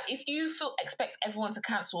 if you expect everyone to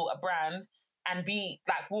cancel a brand and be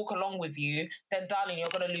like walk along with you, then darling, you're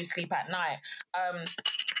gonna lose sleep at night.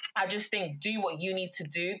 I just think do what you need to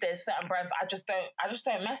do. There's certain brands I just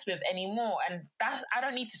don't mess with anymore, and I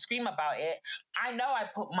don't need to scream about it. I know I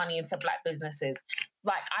put money into Black businesses.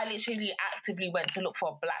 Like I literally actively went to look for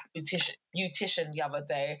a Black beautician the other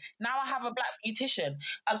day. Now I have a Black beautician.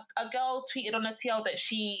 A girl tweeted on a TL that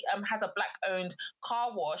she has a Black-owned car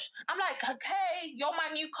wash. I'm like, okay, you're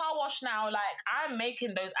my new car wash now. Like I'm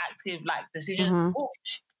making those active decisions.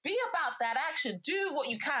 Be about that action. Do what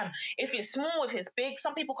you can. If it's small, if it's big,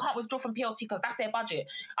 some people can't withdraw from PLT because that's their budget.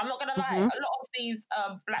 I'm not going to lie. A lot of these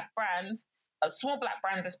Black brands, small Black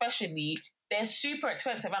brands especially, they're super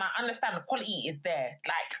expensive, and I understand the quality is there.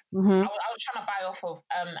 Like I was trying to buy off of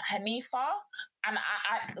Hanifa, and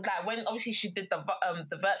I like when obviously she did the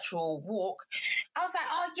virtual walk, I was like,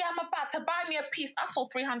 oh yeah, I'm about to buy me a piece. I saw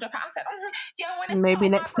 £300. I said, when it's maybe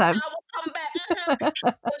next time I will come back.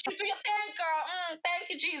 You do your thing, girl. Thank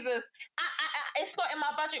you, Jesus. It's not in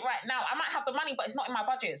my budget right now. I might have the money, but it's not in my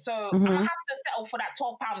budget, so I'm gonna have to settle for that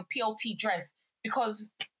 £12 PLT dress. Because,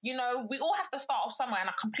 we all have to start off somewhere, and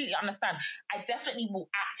I completely understand. I definitely will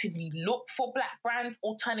actively look for Black brands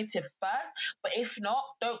alternative first, but if not,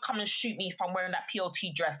 don't come and shoot me if I'm wearing that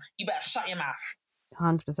PLT dress. You better shut your mouth.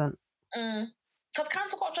 100%. Because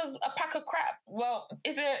cancel culture is a pack of crap. Well,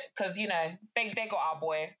 is it? Because, they got our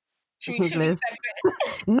boy. Should we segue?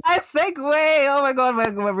 Nice segue. Oh my God,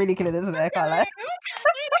 we're really killing this today. I can't lie. Really,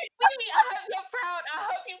 I hope you're proud. I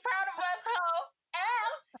hope you're proud of us, ho.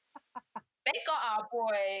 They got our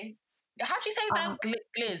boy. How do you say his name?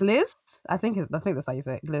 Gliz. Gliz? I think that's how you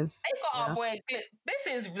say it. Gliz. They got our boy Gliz.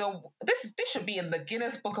 This should be in the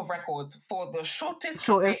Guinness Book of Records for the shortest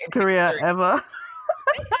career ever.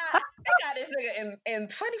 They got about this nigga in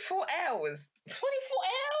 24 hours. 24 hours?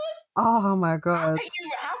 Oh my god!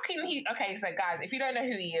 How can he? Okay, so guys, if you don't know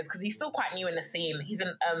who he is, because he's still quite new in the scene, he's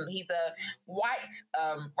a white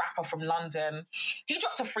rapper from London. He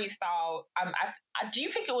dropped a freestyle. Do you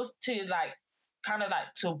think it was to like kind of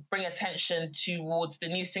like to bring attention towards the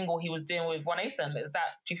new single he was doing with One Asen? Do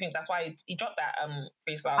you think that's why he dropped that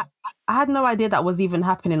freestyle? I had no idea that was even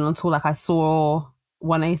happening until like I saw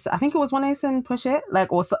One Ace. I think it was One Ace push it,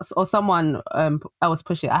 like or someone else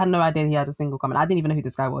push it. I had no idea he had a single coming. I didn't even know who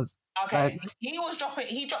this guy was. Okay, he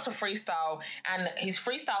dropped a freestyle, and his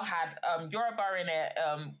freestyle had Yoruba in it,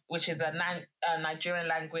 which is a Nigerian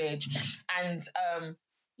language, and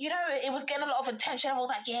it was getting a lot of attention. I was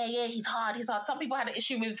like, yeah, he's hard. Some people had an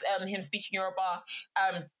issue with him speaking Yoruba.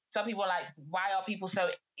 Some people are like, why are people so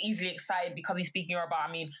easily excited because he's speaking Yoruba? I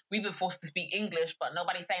mean, we've been forced to speak English, but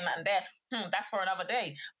nobody's saying nothing there. That's for another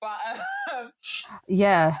day. But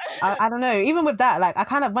yeah, I don't know. Even with that, like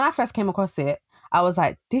when I first came across it, I was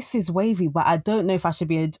like, this is wavy, but I don't know if I should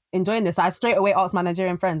be enjoying this. I straight away asked my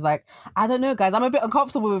Nigerian friends, like, I don't know, guys, I'm a bit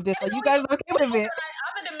uncomfortable with this. Are you guys okay with it?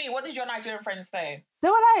 Other than me, what did your Nigerian friends say? They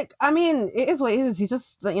were like, I mean, it is what it is. He's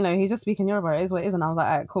just, he's just speaking Yoruba. It is what it is. And I was like,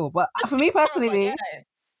 all right, cool. But for me personally,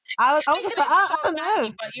 I was just like, I don't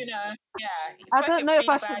know. But I don't know if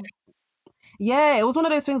I should. Yeah, it was one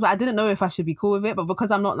of those things where I didn't know if I should be cool with it, but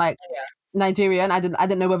because I'm not like Nigerian, I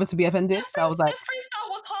didn't know whether to be offended. So I was like, the freestyle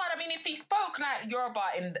was hard. I mean, if he spoke like Yoruba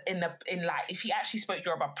if he actually spoke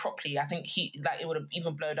Yoruba properly, I think it would have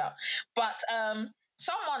even blown up. But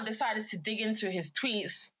someone decided to dig into his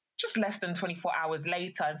tweets just less than 24 hours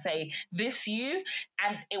later and say, this you?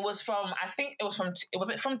 And it was from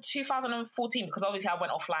 2014? Because obviously I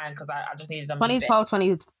went offline because I just needed them. 2012,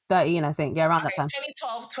 2013, I think. Yeah, around that time.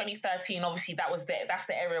 2012, 2013, obviously that's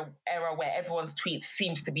the era where everyone's tweets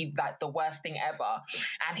seems to be like the worst thing ever.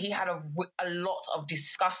 And he had a lot of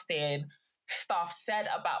disgusting stuff said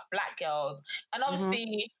about black girls. And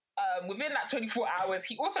obviously... within that 24 hours,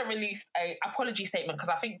 he also released an apology statement because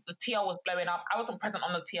I think the TL was blowing up. I wasn't present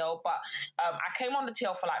on the TL, but I came on the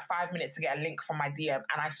TL for like 5 minutes to get a link from my DM,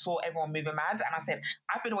 and I saw everyone moving mad, and I said,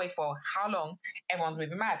 I've been away for how long? Everyone's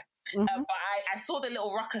moving mad. But I saw the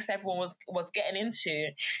little ruckus everyone was getting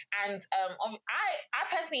into, and I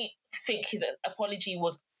personally think his apology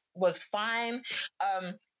was fine.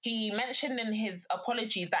 He mentioned in his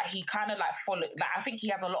apology that he kind of like followed, like I think he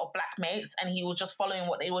has a lot of black mates and he was just following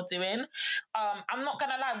what they were doing. I'm not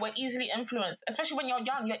gonna lie, we're easily influenced, especially when you're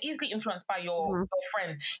young, you're easily influenced by your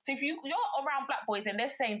friend. So if you're around black boys and they're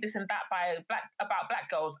saying this and that about black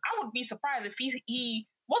girls, I would be surprised if he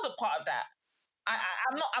was a part of that.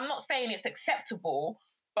 I'm not saying it's acceptable,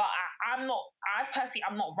 but I'm not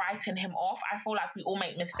writing him off. I feel like we all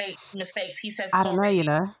make mistakes. He says I don't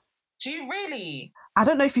know, Do you really? I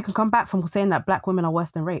don't know if you can come back from saying that black women are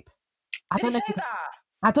worse than rape. I don't know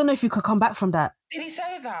if you could come back from that. Did he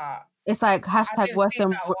say that? It's like hashtag worse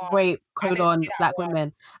than rape, black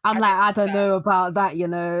women. I'm like, I don't know about that,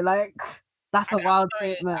 like that's a wild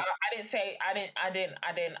statement. I didn't see that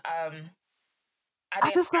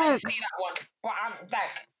one. But I'm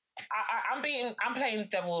like, I'm playing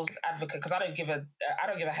devil's advocate because I don't give a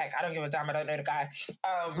heck. I don't give a damn. I don't know the guy.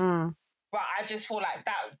 But I just feel like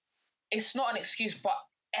that it's not an excuse, but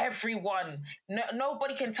everyone,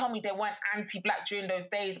 nobody can tell me they weren't anti-black during those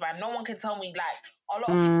days, man. No one can tell me like a lot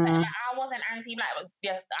of people say, like, I wasn't anti-black.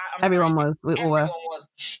 Yeah, everyone was.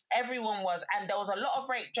 Everyone was, and there was a lot of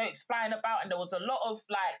rape jokes flying about, and there was a lot of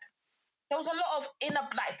inner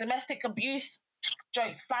black domestic abuse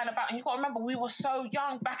jokes flying about. And you got to remember, we were so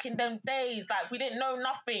young back in them days. Like, we didn't know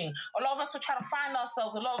nothing. A lot of us were trying to find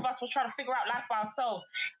ourselves. A lot of us were trying to figure out life by ourselves.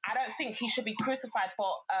 I don't think he should be crucified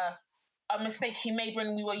for a mistake he made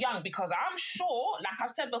when we were young, because I'm sure, like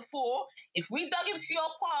I've said before, if we dug into your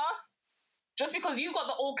past, just because you got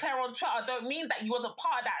the all clear on Twitter don't mean that you was a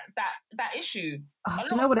part of that issue. Do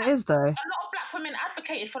you know what it is though? A lot of black women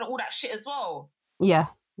advocated for all that shit as well. Yeah,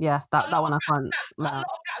 that one I can't. A lot of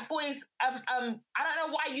black boys, I don't know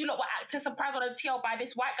why you lot were acting surprised on a TL by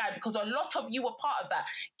this white guy, because a lot of you were part of that.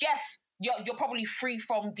 Yes, you're probably free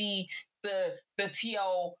from the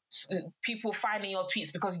TL people finding your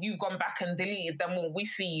tweets because you've gone back and deleted them all. We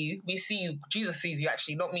see you. Jesus sees you,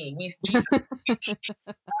 actually, not me. Jesus.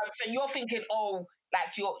 So you're thinking, oh,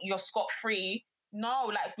 like you're scot-free.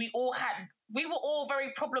 No, like we were all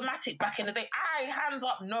very problematic back in the day. Hands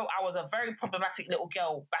up, no, I was a very problematic little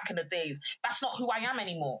girl back in the days. That's not who I am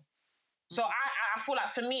anymore. So I feel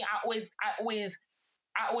like for me, I always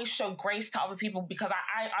show grace to other people, because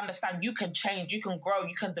I understand you can change, you can grow,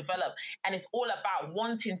 you can develop, and it's all about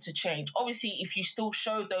wanting to change. Obviously, if you still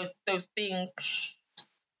show those things,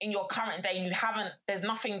 in your current day and you haven't, there's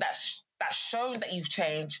nothing that's shown that you've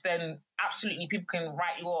changed, then absolutely people can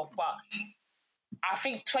write you off. But I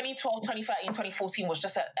think 2012, 2013, 2014 was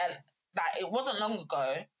just like, it wasn't long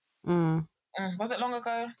ago. Was it long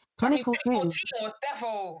ago? 2014 was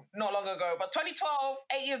definitely not long ago, but 2012,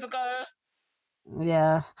 8 years ago.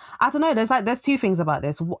 Yeah, I don't know. There's two things about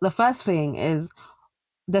this. The first thing is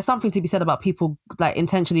there's something to be said about people like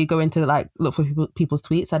intentionally going to like look for people's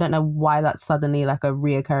tweets. I don't know why that's suddenly like a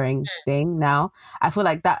reoccurring thing now. I feel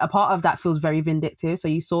like that a part of that feels very vindictive. So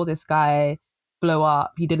you saw this guy blow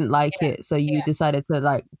up, you didn't like it, so you decided to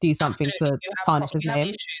like do something to tarnish his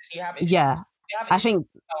name. You have issues. Yeah, I think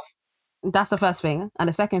that's the first thing. And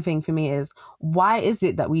the second thing for me is, why is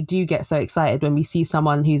it that we do get so excited when we see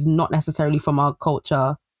someone who's not necessarily from our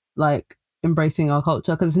culture, like embracing our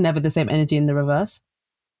culture? Because it's never the same energy in the reverse.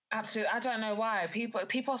 Absolutely. I don't know why.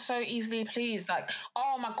 People are so easily pleased. Like,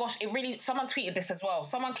 oh my gosh, someone tweeted this as well.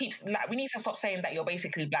 Someone keeps, like, we need to stop saying that you're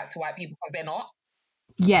basically black to white people because they're not.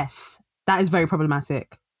 Yes, that is very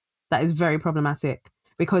problematic. That is very problematic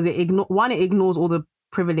because it ignores all the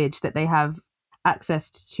privilege that they have access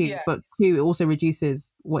to, but two, it also reduces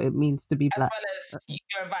what it means to be black. As well as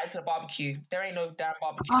you're invited to the barbecue. There ain't no damn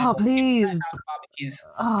barbecue. Oh, please.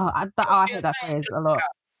 I hate that phrase a lot.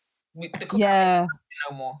 Yeah.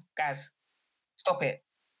 No more. Guys, stop it.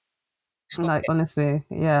 Honestly,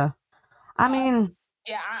 yeah. I mean...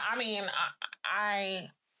 Yeah,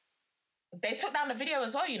 they took down the video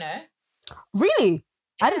as well, you know. Really?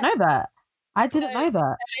 Yeah. I didn't know that. I didn't know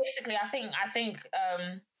that. Basically, I think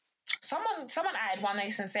someone added One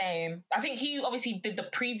Nation saying, I think he obviously did the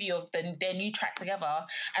preview of their new track together,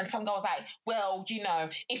 and some guy was like, well, you know,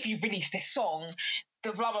 if you release this song,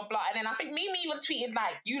 the blah blah blah. And then I think Mimi even tweeted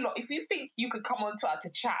like, you lot, if you think you could come on Twitter to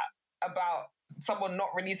chat about someone not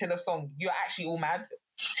releasing a song, you're actually all mad.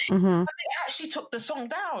 Mm-hmm. But they actually took the song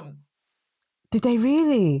down. Did they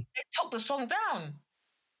really? They took the song down.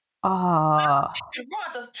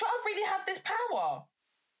 Does 12 really have this power?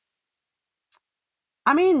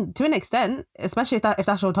 I mean, to an extent, especially if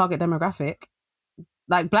that's your target demographic.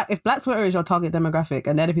 Like if Black Twitter is your target demographic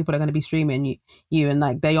and they're the people that are going to be streaming you and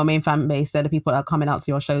like they're your main fan base, they're the people that are coming out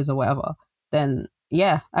to your shows or whatever, then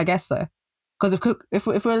yeah, I guess so. Because if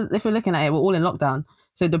we're looking at it, we're all in lockdown.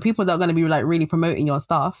 So the people that are going to be like really promoting your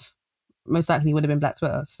stuff most likely would have been Black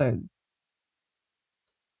Twitter. So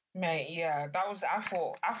mate, yeah, that was, I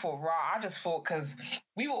thought raw. I just thought, because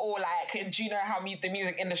we were all like, do you know how the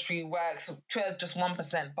music industry works? Twitter's just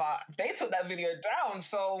 1%, but they took that video down.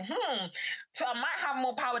 So, Twitter might have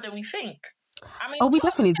more power than we think. I mean, we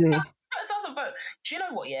definitely do. Twitter doesn't vote. Do you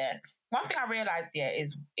know what? Yeah, one thing I realized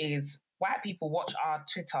is white people watch our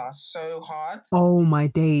Twitter so hard. Oh my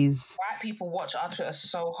days! White people watch our Twitter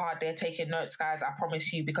so hard. They're taking notes, guys. I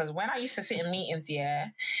promise you. Because when I used to sit in meetings, yeah,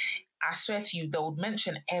 I swear to you, they would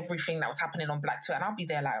mention everything that was happening on Black Twitter, and I'll be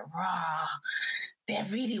there like, rah, they're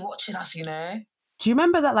really watching us, you know? Do you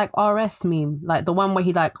remember that like RS meme, like the one where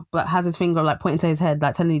he like has his finger like pointing to his head,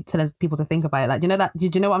 like telling people to think about it? Like, do you know that? Do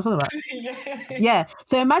you know what I'm talking about? Yeah.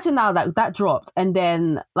 So imagine now that dropped, and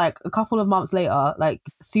then like a couple of months later, like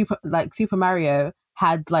Super Mario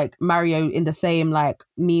had like Mario in the same like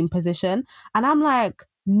meme position, and I'm like,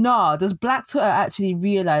 nah, does Black Twitter actually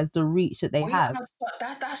realize the reach that they have?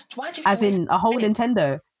 That's why do you think as in a whole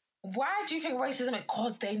Nintendo? Why do you think racism?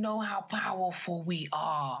 Because they know how powerful we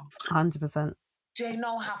are. 100%. They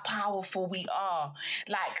know how powerful we are.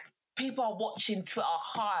 Like, people are watching Twitter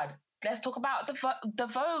hard. Let's talk about the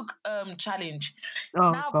Vogue challenge.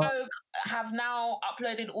 God. Vogue have now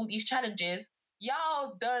uploaded all these challenges.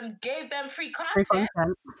 Y'all done gave them free content.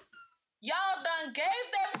 Y'all done gave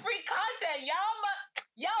them free content.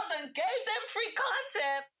 Y'all done gave them free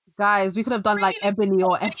content. Guys, we could have done like Ebony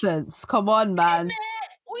or Essence. Come on, man.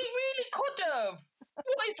 We really could have.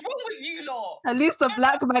 What is wrong with you lot? At least the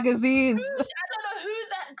Black magazines. I don't know who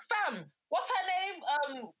that fam. What's her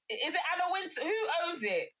name? Is it Anna Wintour? Who owns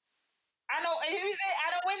it? Who is it?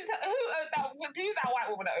 Anna Wintour? Who's that white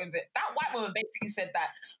woman that owns it? That white woman basically said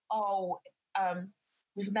that,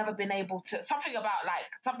 we've never been able to, something like,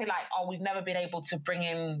 we've never been able to bring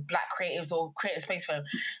in Black creatives or create a space for them.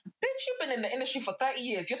 Bitch, you've been in the industry for 30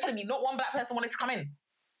 years. You're telling me not one Black person wanted to come in?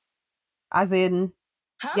 As in,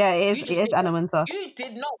 huh? Yeah, it is Anna Wintour. You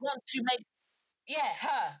did not want to make, yeah.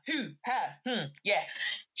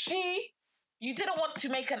 You didn't want to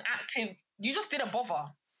make an active, you just didn't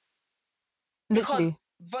bother. Literally.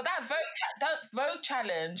 Because that Vogue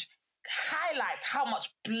challenge highlights how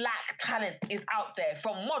much Black talent is out there,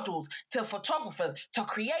 from models to photographers to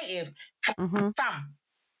creatives. Fam.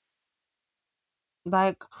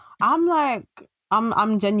 Like, I'm like,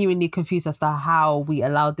 I'm genuinely confused as to how we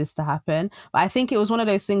allowed this to happen. But I think it was one of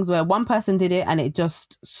those things where one person did it and it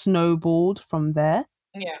just snowballed from there.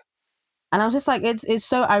 Yeah. And I was just like, it's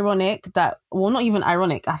so ironic that, well, not even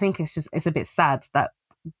ironic. I think it's a bit sad that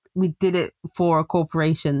we did it for a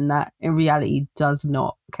corporation that in reality does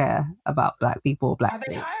not care about Black people, Black Are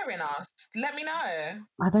they people. hiring us? Let me know.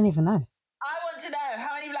 I don't even know. I want to know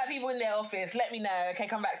how many Black people in their office. Let me know. Okay,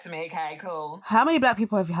 come back to me. Okay, cool. How many Black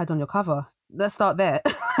people have you had on your cover? Let's start there.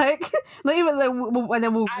 Like, not even and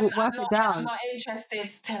then we'll work it down. I'm not interested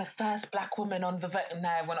to the first Black woman on the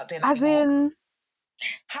no, we're not doing As that anymore. in,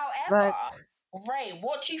 however, Ray,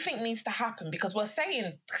 what do you think needs to happen? Because we're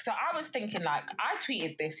saying, so I was thinking, like, I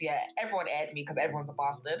tweeted this, yeah, everyone aired me because everyone's a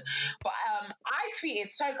bastard. But I tweeted,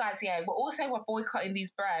 so guys, yeah, we're all saying we're boycotting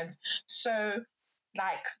these brands. So,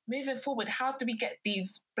 like, moving forward, how do we get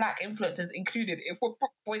these Black influencers included if we're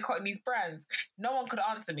boycotting these brands? No one could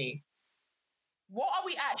answer me. What are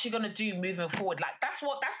we actually going to do moving forward? Like, that's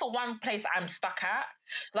the one place I'm stuck at.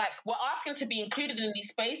 Like, we're asking to be included in these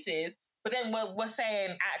spaces, but then we're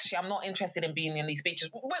saying, actually, I'm not interested in being in these speeches,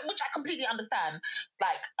 which I completely understand.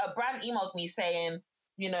 Like, a brand emailed me saying,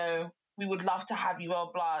 you know, we would love to have you,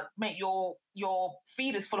 blah, blah. Mate, your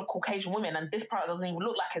feed is full of Caucasian women, and this product doesn't even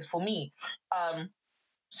look like it's for me.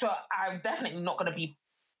 So I'm definitely not going to be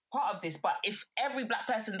part of this. But if every Black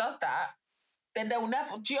person does that, then they'll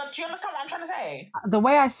never... Do you understand what I'm trying to say? The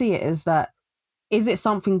way I see it is that, is it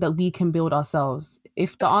something that we can build ourselves?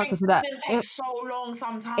 If the answer to that, it takes so long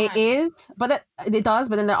sometimes. It is, but it does.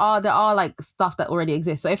 But then there are like stuff that already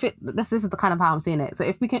exists. So if this is the kind of how I'm seeing it. So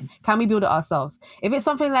if we can we build it ourselves? If it's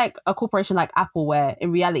something like a corporation like Apple, where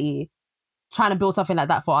in reality, trying to build something like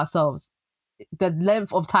that for ourselves, the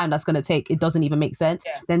length of time that's going to take, it doesn't even make sense.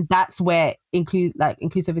 Yeah. Then that's where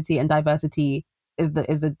inclusivity and diversity is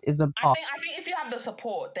the part. I think if you have the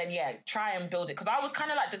support, then yeah, try and build it. Because I was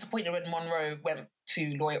kind of like disappointed when Monroe went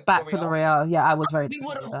to L'Oreal. Back to L'Oreal, yeah, I was very. We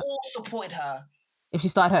would have all supported her. If she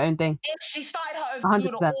started her own thing. If she started her own thing,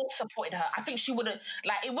 we would have all supported her. I think she would have,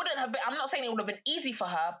 like, it wouldn't have been, I'm not saying it would have been easy for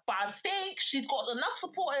her, but I think she's got enough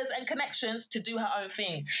supporters and connections to do her own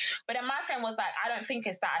thing. But then my friend was like, I don't think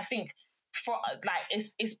it's that. I think for like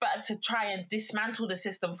it's better to try and dismantle the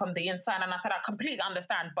system from the inside. And I said, I completely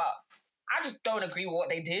understand, but I just don't agree with what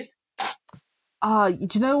they did. Do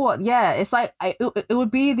you know what? Yeah, it's like it would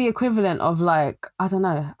be the equivalent of, like, I don't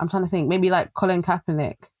know. I'm trying to think. Maybe like Colin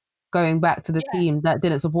Kaepernick going back to the team that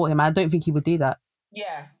didn't support him. I don't think he would do that.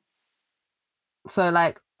 Yeah. So,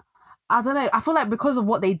 like, I don't know. I feel like because of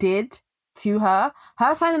what they did to her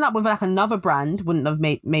signing up with like another brand wouldn't have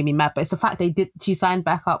made me mad. But it's the fact she signed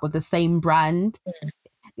back up with the same brand.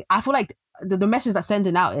 I feel like the message that's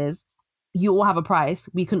sending out is, you all have a price.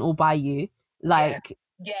 We can all buy you. Like,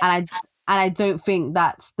 and I don't think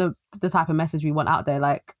that's the type of message we want out there.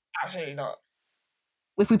 Like, absolutely not.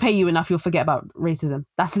 If we pay you enough, you'll forget about racism.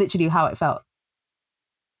 That's literally how it felt.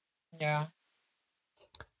 Yeah.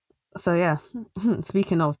 So yeah,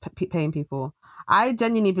 speaking of paying people, I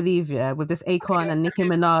genuinely believe, yeah, with this Akon and Nicki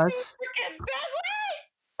Minaj.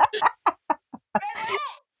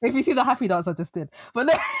 If you see the happy dance I just did, but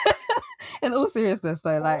no, in all seriousness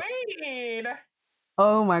though, like,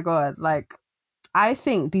 oh my god, like, I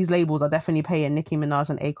think these labels are definitely paying Nicki Minaj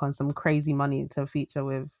and Akon some crazy money to feature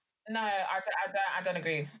with. No, I don't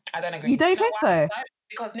agree. I don't agree. You don't think so?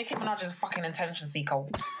 Because Nicki Minaj is a fucking attention seeker.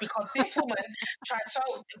 Because this woman tried so...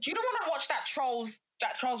 Do you know when I watched that trolls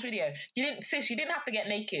video? You didn't have to get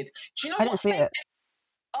naked. Do you know I didn't see it.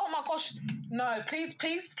 Oh my gosh. No, please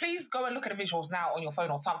go and look at the visuals now on your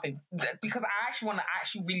phone or something. Because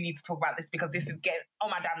I really need to talk about this, because this is getting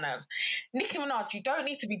on my damn nerves. Nicki Minaj, you don't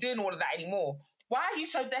need to be doing all of that anymore. Why are you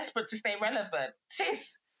so desperate to stay relevant?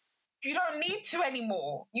 Sis, you don't need to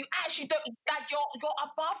anymore. You actually don't, like, you're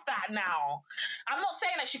above that now. I'm not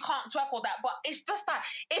saying that she can't twerk all that, but it's just that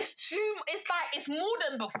it's more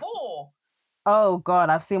than before. Oh god,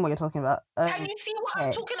 I've seen what you're talking about. Can you see what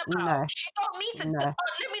I'm talking about? No. She don't need to. No.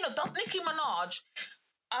 Let me know. Does Nicki Minaj,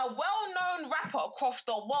 a well-known rapper across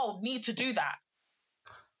the world, need to do that?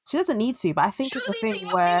 She doesn't need to, but I think it's a thing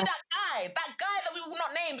where that guy that we will not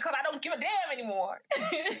name because I don't give a damn anymore.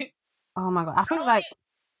 Oh my god, I think like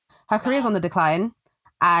her career's on the decline,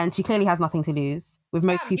 and she clearly has nothing to lose. With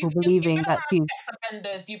most people believing that she's sex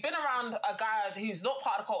offenders, you've been around a guy who's not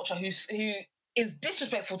part of the culture, who is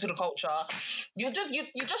disrespectful to the culture. You just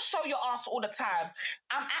show your ass all the time.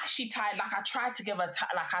 I'm actually tired. Like, I tried to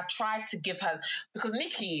give her because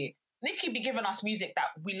Nicki be giving us music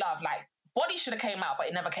that we love. Like, Body should have came out, but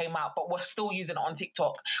it never came out. But we're still using it on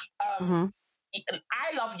TikTok.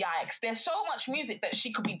 I love Yikes. There's so much music that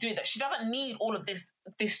she could be doing that she doesn't need all of this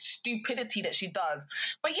stupidity that she does.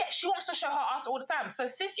 But yet she wants to show her ass all the time. So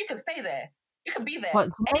sis, you can stay there. You can be there. But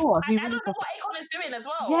you know what? I don't know what Akon is doing as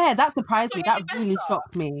well. Yeah, that surprised me. That really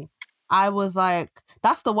shocked me. I was like,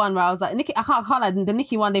 that's the one where I was like, Nicki, I can't like the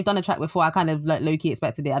Nicki one, they've done a track before. I kind of like low-key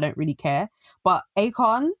expected it. I don't really care. But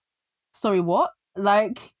Akon, sorry, what?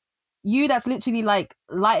 Like, you that's literally like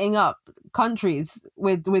lighting up countries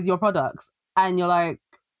with your products, and you're like,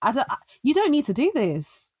 you don't need to do this.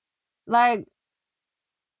 Like,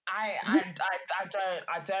 I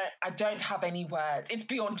don't have any words. It's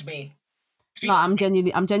beyond me. No, I'm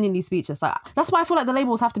genuinely speechless. Like, that's why I feel like the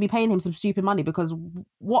labels have to be paying him some stupid money, because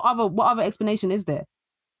what other explanation is there?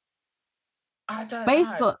 I don't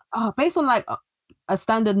know. Based on like a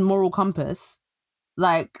standard moral compass,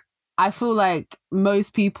 like I feel like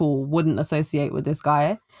most people wouldn't associate with this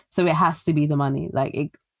guy, so it has to be the money.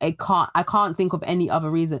 Like I can't think of any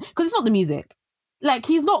other reason, because it's not the music. Like,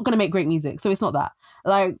 he's not gonna make great music, so it's not that.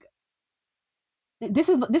 Like, this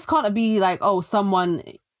can't be like, oh, someone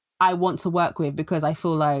I want to work with because I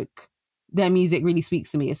feel like their music really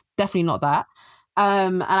speaks to me. It's definitely not that.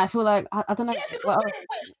 And I feel like I don't know. Yeah, because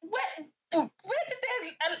where did their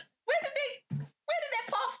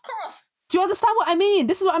path cross? Do you understand what I mean?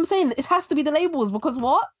 This is what I'm saying. It has to be the labels, because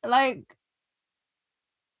what? Like,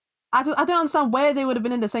 I don't understand where they would have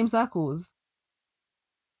been in the same circles.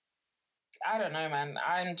 I don't know, man.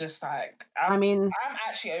 I'm just like, I'm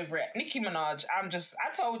actually over it. Nicki Minaj, I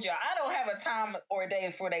told you, I don't have a time or a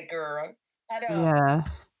day for that girl. I don't. Yeah.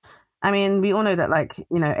 I mean, we all know that, like,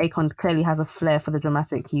 you know, Akon clearly has a flair for the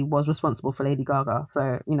dramatic. He was responsible for Lady Gaga.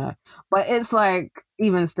 So, you know, but it's like,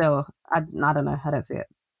 even still, I don't know. I don't see it.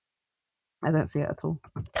 I don't see it at all.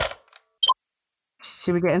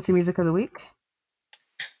 Should we get into music of the week?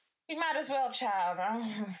 You might as well, child.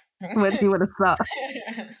 Where do you want to start?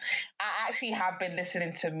 I actually have been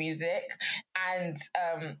listening to music, and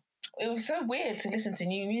it was so weird to listen to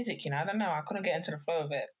new music, you know. I don't know. I couldn't get into the flow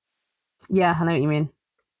of it. Yeah, I know what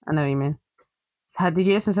you mean. So, did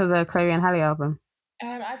you listen to the Chloe and Halle album?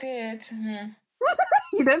 I did. Mm-hmm.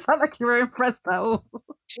 You don't sound like you were impressed at all. Do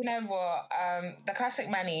you know what? The Classic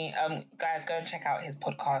Manny, guys, go and check out his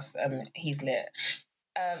podcast. He's lit.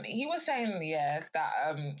 He was saying, that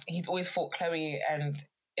he's always thought Chloe and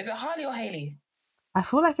is it Harley or Haley? I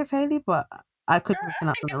feel like it's Haley, but I could be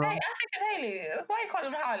I think it's Haley. Why you call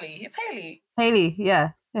him Harley? It's Haley. Haley,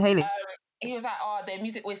 yeah, Haley. He was like, oh, their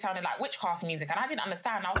music always sounded like witchcraft music, and I didn't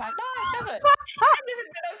understand. I was like, no, it doesn't. I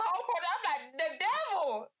listened to this whole project. I'm like, the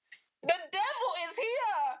devil is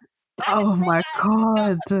here. Oh my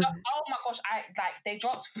god! Oh my gosh! They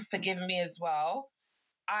dropped "Forgive Me" as well.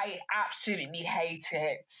 I absolutely hate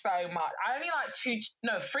it so much. I only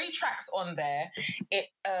like 3 tracks on there. It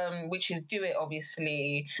which is Do It,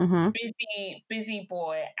 obviously, mm-hmm. Busy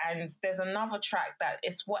Boy, and there's another track that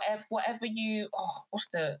it's whatever you. Oh,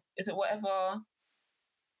 is it whatever?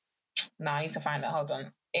 No, I need to find it. Hold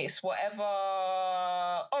on. It's whatever.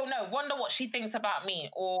 Oh no, Wonder What She Thinks About Me.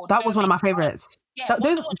 Or that was one of my favorites. Yeah,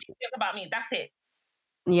 Wonder What She Thinks About Me. That's it.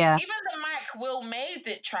 Yeah. Even the Mike Will Made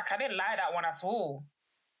It track, I didn't like that one at all.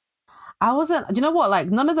 I wasn't. Do you know what?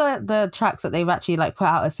 Like, none of the tracks that they've actually like put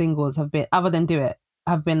out as singles have been, other than Do It,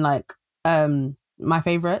 have been like my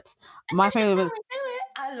favorites. My favorite was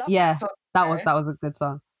I love that was a good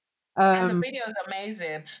song. And the video is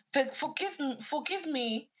amazing. Forgive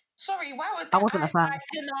me. Sorry, why would their eyes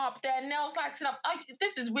lighting up, their nails lighting up?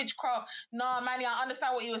 This is witchcraft. No, Manny, I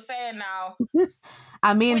understand what you were saying now.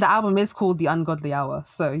 I mean, the album is called The Ungodly Hour,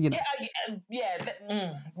 so, you know.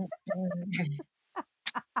 Yeah.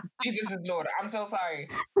 Jesus is Lord. I'm so sorry.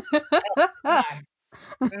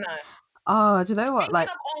 No. Oh, do you know what? Speaking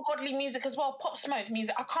of ungodly music as well, Pop Smoke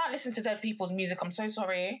music. I can't listen to dead people's music. I'm so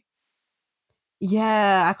sorry.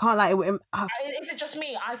 Yeah, I can't like. Is it just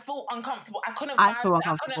me? I feel uncomfortable. I couldn't. I feel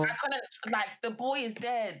uncomfortable. I couldn't. Like, the boy is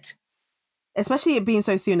dead. Especially it being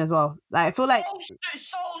so soon as well. Like, I feel like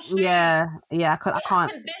so soon. Yeah, I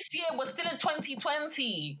can't. This year we're still in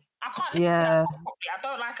 2020. I can't listen to that song properly. I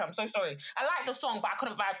don't like it. I'm so sorry. I like the song, but I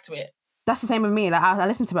couldn't vibe to it. That's the same with me. Like, I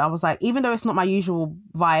listened to it. I was like, even though it's not my usual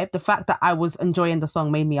vibe, the fact that I was enjoying the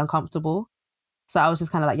song made me uncomfortable. So I was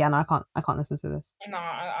just kind of like, yeah, no, I can't listen to this. No,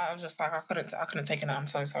 I was just like, I couldn't take it. I'm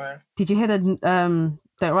so sorry. Did you hear the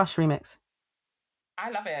Don't Rush remix? I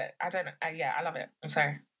love it. I love it. I'm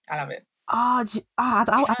sorry. I love it. I don't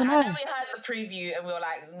know. I know we heard the preview and we were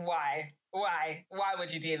like, why? Why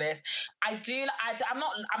would you do this? I'm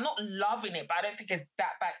not loving it, but I don't think it's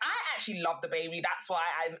that bad. I actually love the baby. That's why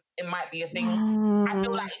it might be a thing. I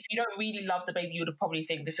feel like if you don't really love the baby, you would probably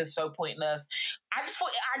think this is so pointless. I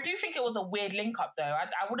do think it was a weird link up though. I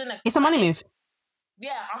wouldn't. It's a money move.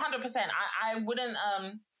 Yeah, 100%. I wouldn't.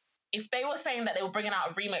 If they were saying that they were bringing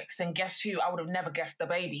out a remix, then guess who? I would have never guessed the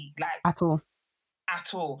baby, like at all.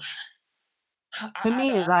 At all. For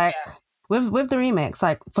me, like with the remix,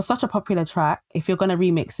 like for such a popular track, if you're gonna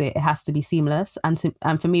remix it, it has to be seamless. And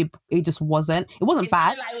for me, it just wasn't. It wasn't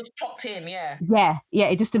bad. Like it was plopped in, yeah. Yeah.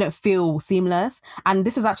 It just didn't feel seamless. And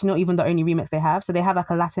this is actually not even the only remix they have. So they have like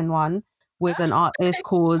a Latin one with an artist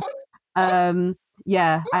called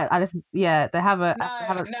yeah, I listen. Yeah, they have a. No, I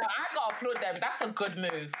gotta applaud them. That's a good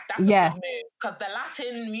move. That's a good move because the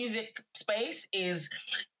Latin music space is,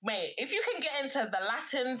 mate. If you can get into the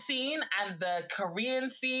Latin scene and the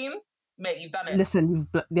Korean scene, mate, you've done it. Listen,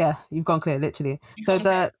 you've gone clear, literally. So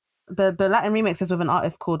the Latin remix is with an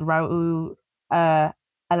artist called Raul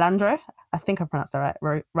Alejandro. I think I pronounced that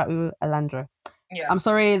right. Raul Alejandro. Yeah. I'm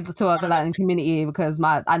sorry to the Latin community because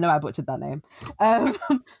I know I butchered that name.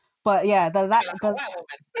 But yeah,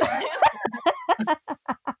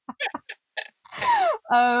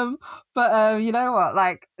 you know what?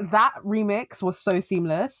 Like that remix was so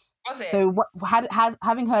seamless. Was it? So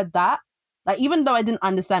having heard that, like even though I didn't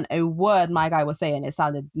understand a word my guy was saying, it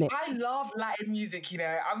sounded lit. I love Latin music. You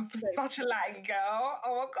know, I'm such a Latin girl.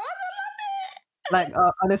 Oh my god, I love it. Like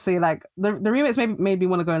honestly, like the remix made me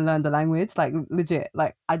want to go and learn the language. Like legit,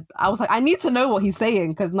 like I was like, I need to know what he's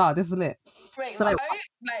saying because this is lit. Wait, so,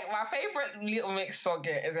 my favorite Little Mix song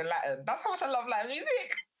is in Latin. That's how much I love Latin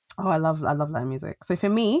music. Oh, I love Latin music. So for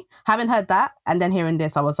me, having heard that and then hearing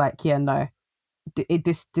this, I was like, yeah, no,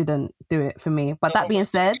 this didn't do it for me. But that being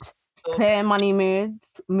said, clear money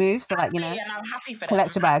move. So like, you know, and I'm happy for them.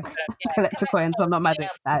 Collect your bag, collect your coins. I'm not mad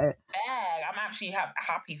at it. I'm actually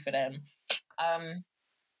happy for them.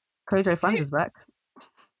 Kojo Funds is back.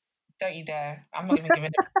 Don't you dare! I'm not even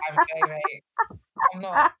giving it time of day, mate. I'm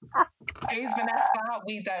not. Who's Vanessa?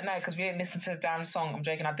 We don't know because we didn't listen to the damn song. I'm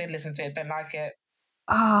joking. I did listen to it. Don't like it.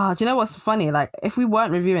 Do you know what's funny? Like, if we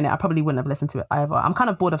weren't reviewing it, I probably wouldn't have listened to it either. I'm kind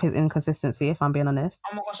of bored of his inconsistency, if I'm being honest.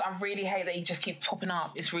 Oh my gosh, I really hate that he just keeps popping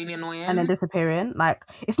up. It's really annoying. And then disappearing. Like,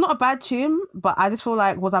 it's not a bad tune, but I just feel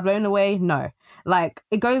like, was I blown away? No. Like,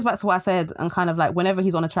 it goes back to what I said, and kind of like, whenever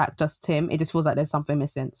he's on a track, just him, it just feels like there's something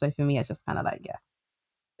missing. So for me, it's just kind of like,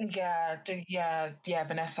 Yeah,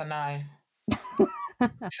 Vanessa, no.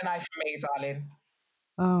 It's a no for me, darling.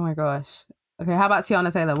 Oh my gosh. Okay, how about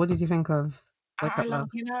Tiana Taylor? What did you think of? I love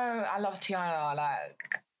Tiana.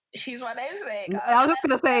 Like, she's my namesake. I was just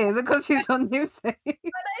gonna say, is it because she's your namesake? My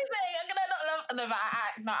namesake. I'm gonna not love.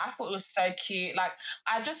 No, I thought it was so cute. Like,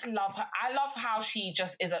 I just love her. I love how she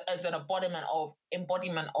just is an embodiment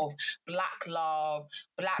of Black love,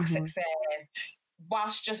 Black success,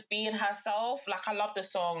 whilst just being herself. Like, I love the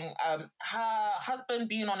song. Her husband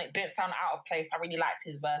being on it didn't sound out of place. I really liked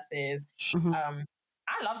his verses.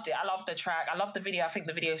 I loved it. I loved the track. I love the video. I think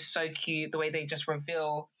the video is so cute. The way they just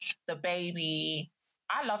reveal the baby.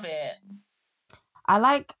 I love it. I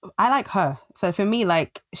like her. So for me,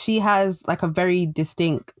 like, she has like a very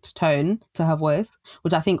distinct tone to her voice,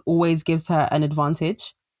 which I think always gives her an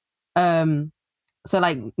advantage. So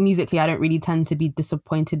like musically, I don't really tend to be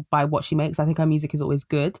disappointed by what she makes. I think her music is always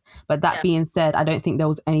good. But that being said, I don't think there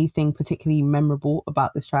was anything particularly memorable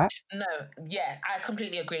about this track. No, yeah, I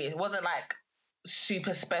completely agree. It wasn't like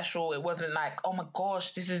super special. It wasn't like, oh my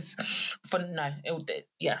gosh, this is fun. No,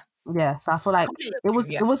 yeah. So I feel like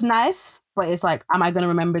it was nice, but it's like, am I gonna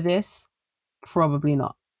remember this? Probably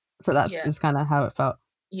not. So that's just kind of how it felt.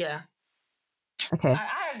 Yeah. Okay.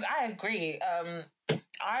 I agree.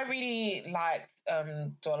 I really liked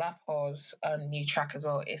Dolapo's new track as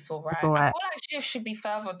well. It's Alright. I feel like she should be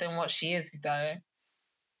further than what she is, though.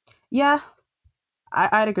 Yeah,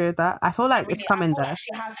 I'd agree with that. I feel like it's coming there. Like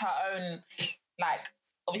she has her own, like,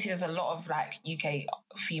 obviously there's a lot of like UK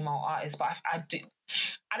female artists, but I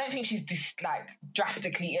don't think she's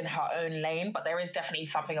drastically in her own lane, but there is definitely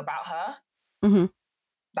something about her.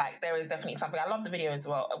 Like, there is definitely something. I love the video as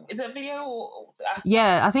well. Is it a video?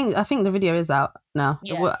 Yeah, I think the video is out now.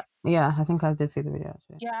 Yeah, I think I did see the video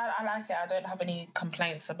actually. Yeah, I like it. I don't have any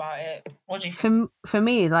complaints about it. What do you think? For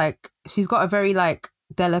me, like, she's got a very like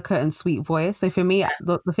delicate and sweet voice. So for me,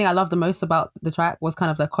 the thing I loved the most about the track was kind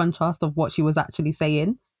of the contrast of what she was actually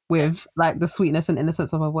saying with like the sweetness and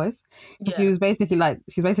innocence of her voice. So she's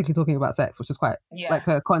basically talking about sex, which is quite like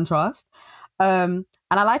a contrast. And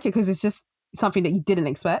I like it because it's just something that you didn't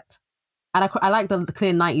expect. And I like the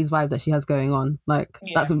clear 90s vibe that she has going on. Like,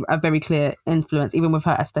 that's a very clear influence, even with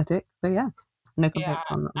her aesthetic. So yeah, no complaints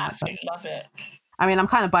on that. I absolutely love it. I mean, I'm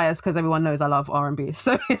kind of biased because everyone knows I love R&B.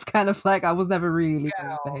 So it's kind of like I was never really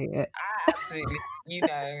going to hate it. Absolutely.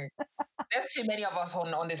 There's too many of us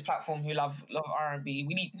on this platform who love R&B.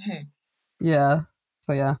 We need. Yeah.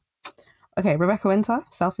 So yeah. Okay, Rebecca Winter,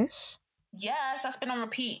 Selfish. Yes, that's been on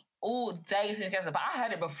repeat all day since yesterday. But I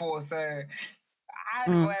heard it before, so I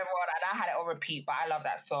know everyone and I had it on repeat. But I love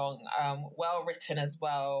that song. Well written as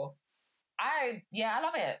well. I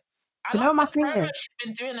love it. I love the promo she's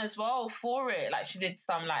been doing as well for it. Like she did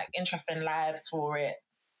some like interesting lives for it.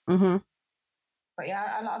 Mm-hmm. But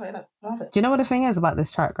yeah, I love it. I love it. Do you know what the thing is about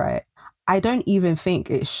this track, right? I don't even think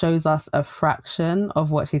it shows us a fraction of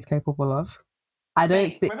what she's capable of. I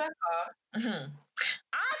don't think Rebecca. Mm-hmm.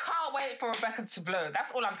 I can't wait for Rebecca to blow.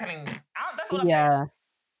 That's all I'm telling you. That's all I'm saying.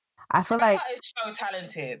 I feel Rebecca like is so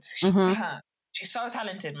talented. She's so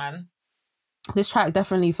talented, man. This track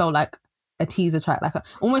definitely felt like a teaser track, like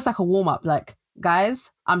almost like a warm up. Like, guys,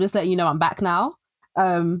 I'm just letting you know I'm back now.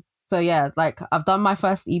 So yeah, like I've done my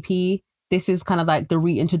first EP. This is kind of like the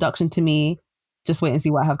reintroduction to me. Just wait and see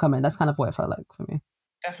what I have coming. That's kind of what it felt like for me.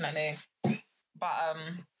 Definitely. But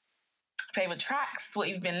favorite tracks, what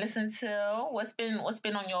you've been listening to, what's been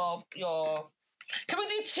on your can we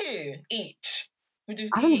do two each?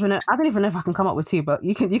 I don't even know if I can come up with two, but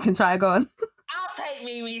you can try. Go on. I'll take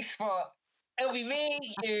Mimi's spot. It'll be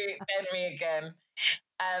me, you, then me again.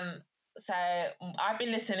 So I've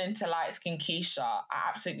been listening to Light Skin Keisha. I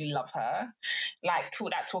absolutely love her. Like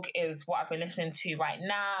Talk That Talk is what I've been listening to right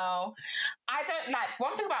now. I don't like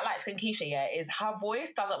one thing about Light Skin Keisha, yeah, is her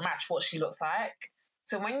voice doesn't match what she looks like.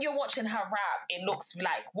 So when you're watching her rap, it looks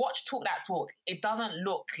like watch Talk That Talk. It doesn't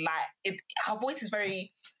look like it. Her voice is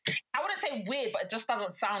very, I wouldn't say weird, but it just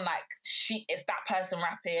doesn't sound like it's that person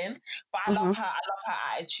rapping. But I love her. I love her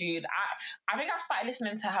attitude. I think I've started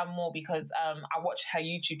listening to her more because I watch her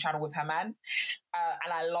YouTube channel with her man,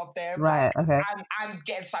 and I love them. Right. Like, okay. I'm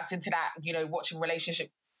getting sucked into that. Watching relationship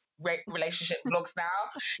vlogs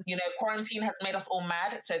now. Quarantine has made us all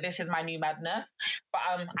mad, so this is my new madness. But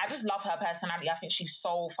I just love her personality. I think she's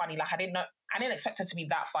so funny. Like I didn't expect her to be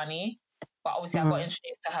that funny, but obviously I got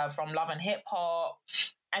introduced to her from Love and Hip Hop,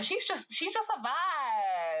 and she's just a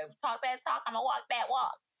vibe. Talk that talk, I'ma walk that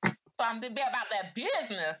walk. So I'm to be about that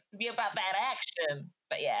business, to be about that action.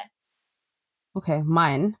 But yeah. Okay,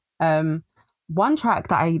 mine. One track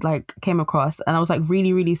that I like came across and I was like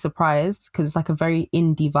really, really surprised because it's like a very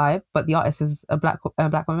indie vibe, but the artist is a black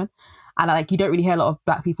woman, and like you don't really hear a lot of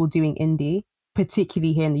black people doing indie,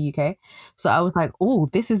 particularly here in the UK. So I was like, oh,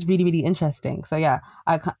 this is really, really interesting. So yeah,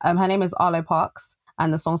 her name is Arlo Parks,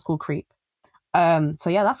 and the song's called Creep. So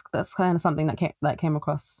yeah, that's kind of something that came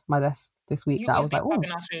across my desk this week. That I was like, oh,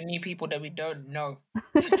 us with new people that we don't know.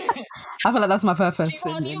 I feel like that's my purpose. You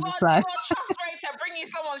got trust rate to bring you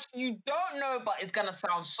someone you don't know, but it's gonna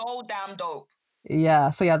sound so damn dope.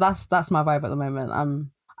 Yeah. So yeah, that's my vibe at the moment.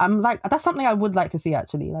 I'm like, that's something I would like to see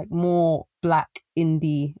actually, like more black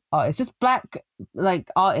indie artists, just black like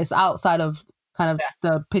artists outside of kind of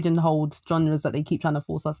the pigeonholed genres that they keep trying to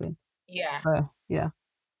force us in. Yeah. So yeah.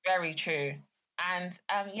 Very true. And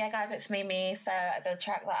yeah, guys, it's Mimi. So the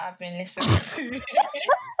track that I've been listening to.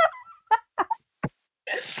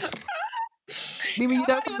 Mimi, you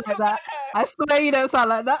don't sound like that. I swear you don't sound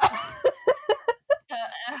like that.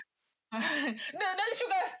 No,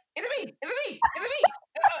 sugar. Is it me?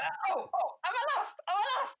 Oh, am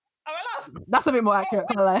I lost? That's a bit more accurate,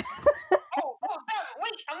 can't lie. Oh, damn.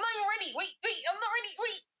 Wait, I'm not even ready. Wait, I'm not ready.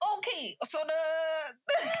 Wait, okay. So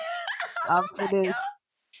I'm finished.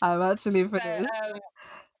 I'm actually finished.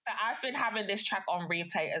 So I've been having this track on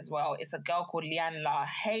replay as well. It's a girl called Leanne La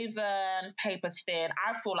Haven, Paper Thin.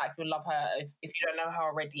 I feel like you'll love her if you don't know her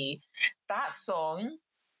already. That song,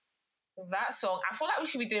 I feel like we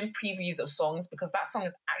should be doing previews of songs because that song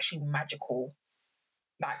is actually magical.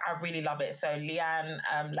 Like, I really love it. So Leanne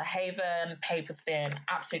La Haven, Paper Thin,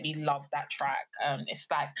 absolutely love that track. It's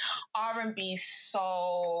like R&B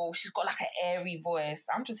soul. She's got like an airy voice.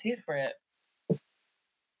 I'm just here for it.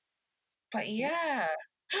 But yeah.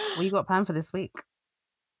 What you got planned for this week?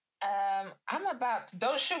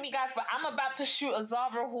 Don't shoot me, guys, but I'm about to shoot a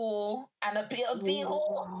Zara haul and a BLT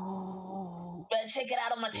haul. Better check it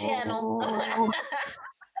out on my channel.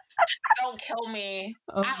 Don't kill me.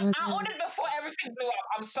 I ordered before everything blew up.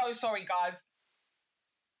 I'm so sorry, guys.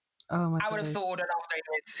 I would have still ordered after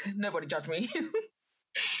this. Nobody judge me.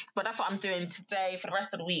 But that's what I'm doing today for the rest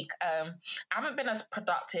of the week. I haven't been as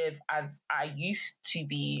productive as I used to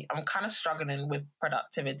be. I'm kind of struggling with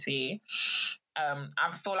productivity.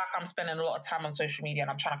 I feel like I'm spending a lot of time on social media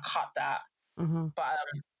and I'm trying to cut that. Mm-hmm. But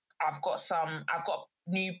I've got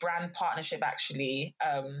new brand partnership actually,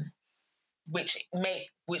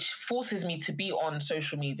 which forces me to be on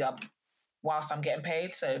social media whilst I'm getting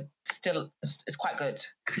paid. So still, it's quite good.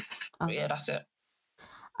 But yeah, that's it.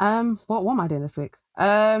 What am I doing this week? We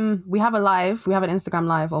have an Instagram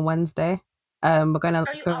live on Wednesday. We're going live.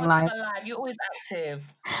 You're always active.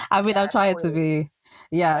 I mean, I'm trying to be.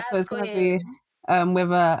 Yeah, so it's going to be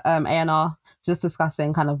with a A&R, just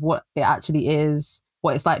discussing kind of what it actually is,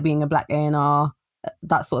 what it's like being a Black A&R,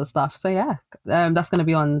 that sort of stuff. So yeah, that's going to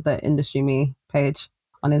be on the Industry Me page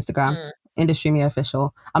on Instagram. Industry Me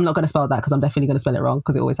official. I'm not going to spell that because I'm definitely going to spell it wrong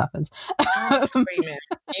because it always happens. I'm screaming.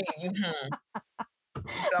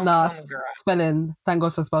 Nah, spelling. Thank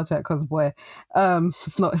God for spell check because boy,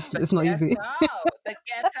 it's not easy.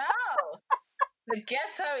 The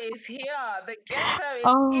ghetto is here. The ghetto is here.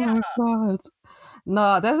 Oh my God.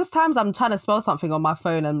 No, there's just times I'm trying to spell something on my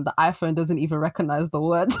phone and the iPhone doesn't even recognize the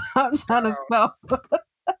word I'm trying to spell.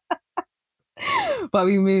 But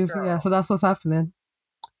we move, yeah, so that's what's happening.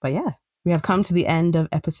 But yeah, we have come to the end of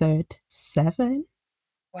episode 7.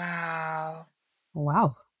 Wow.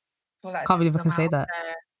 Can't believe I can say that.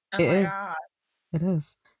 It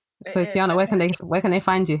is. So Tiana, where can they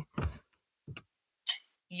find you?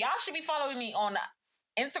 Y'all should be following me on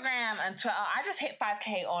Instagram and Twitter. I just hit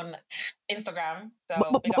 5K on Instagram,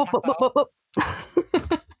 so big up myself.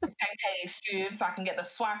 10K soon, so I can get the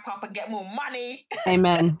swipe up and get more money.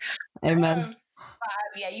 Amen. Yeah,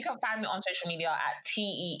 you can find me on social media at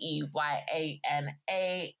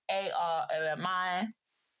TeeYanaAROMI.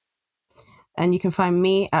 And you can find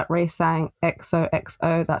me at Raysang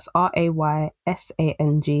XOXO. That's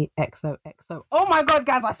RAYSANG XOXO. Oh my God,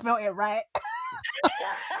 guys, I spelled it right.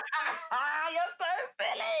 You're so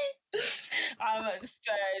silly. I'm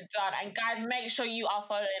so done. And guys, make sure you are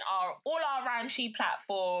following all our Rhymeshe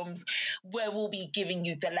platforms, where we'll be giving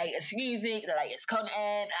you the latest music, the latest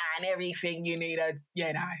content, and everything you need.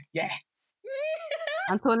 Yeah.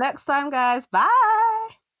 Until next time, guys. Bye.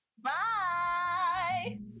 Bye.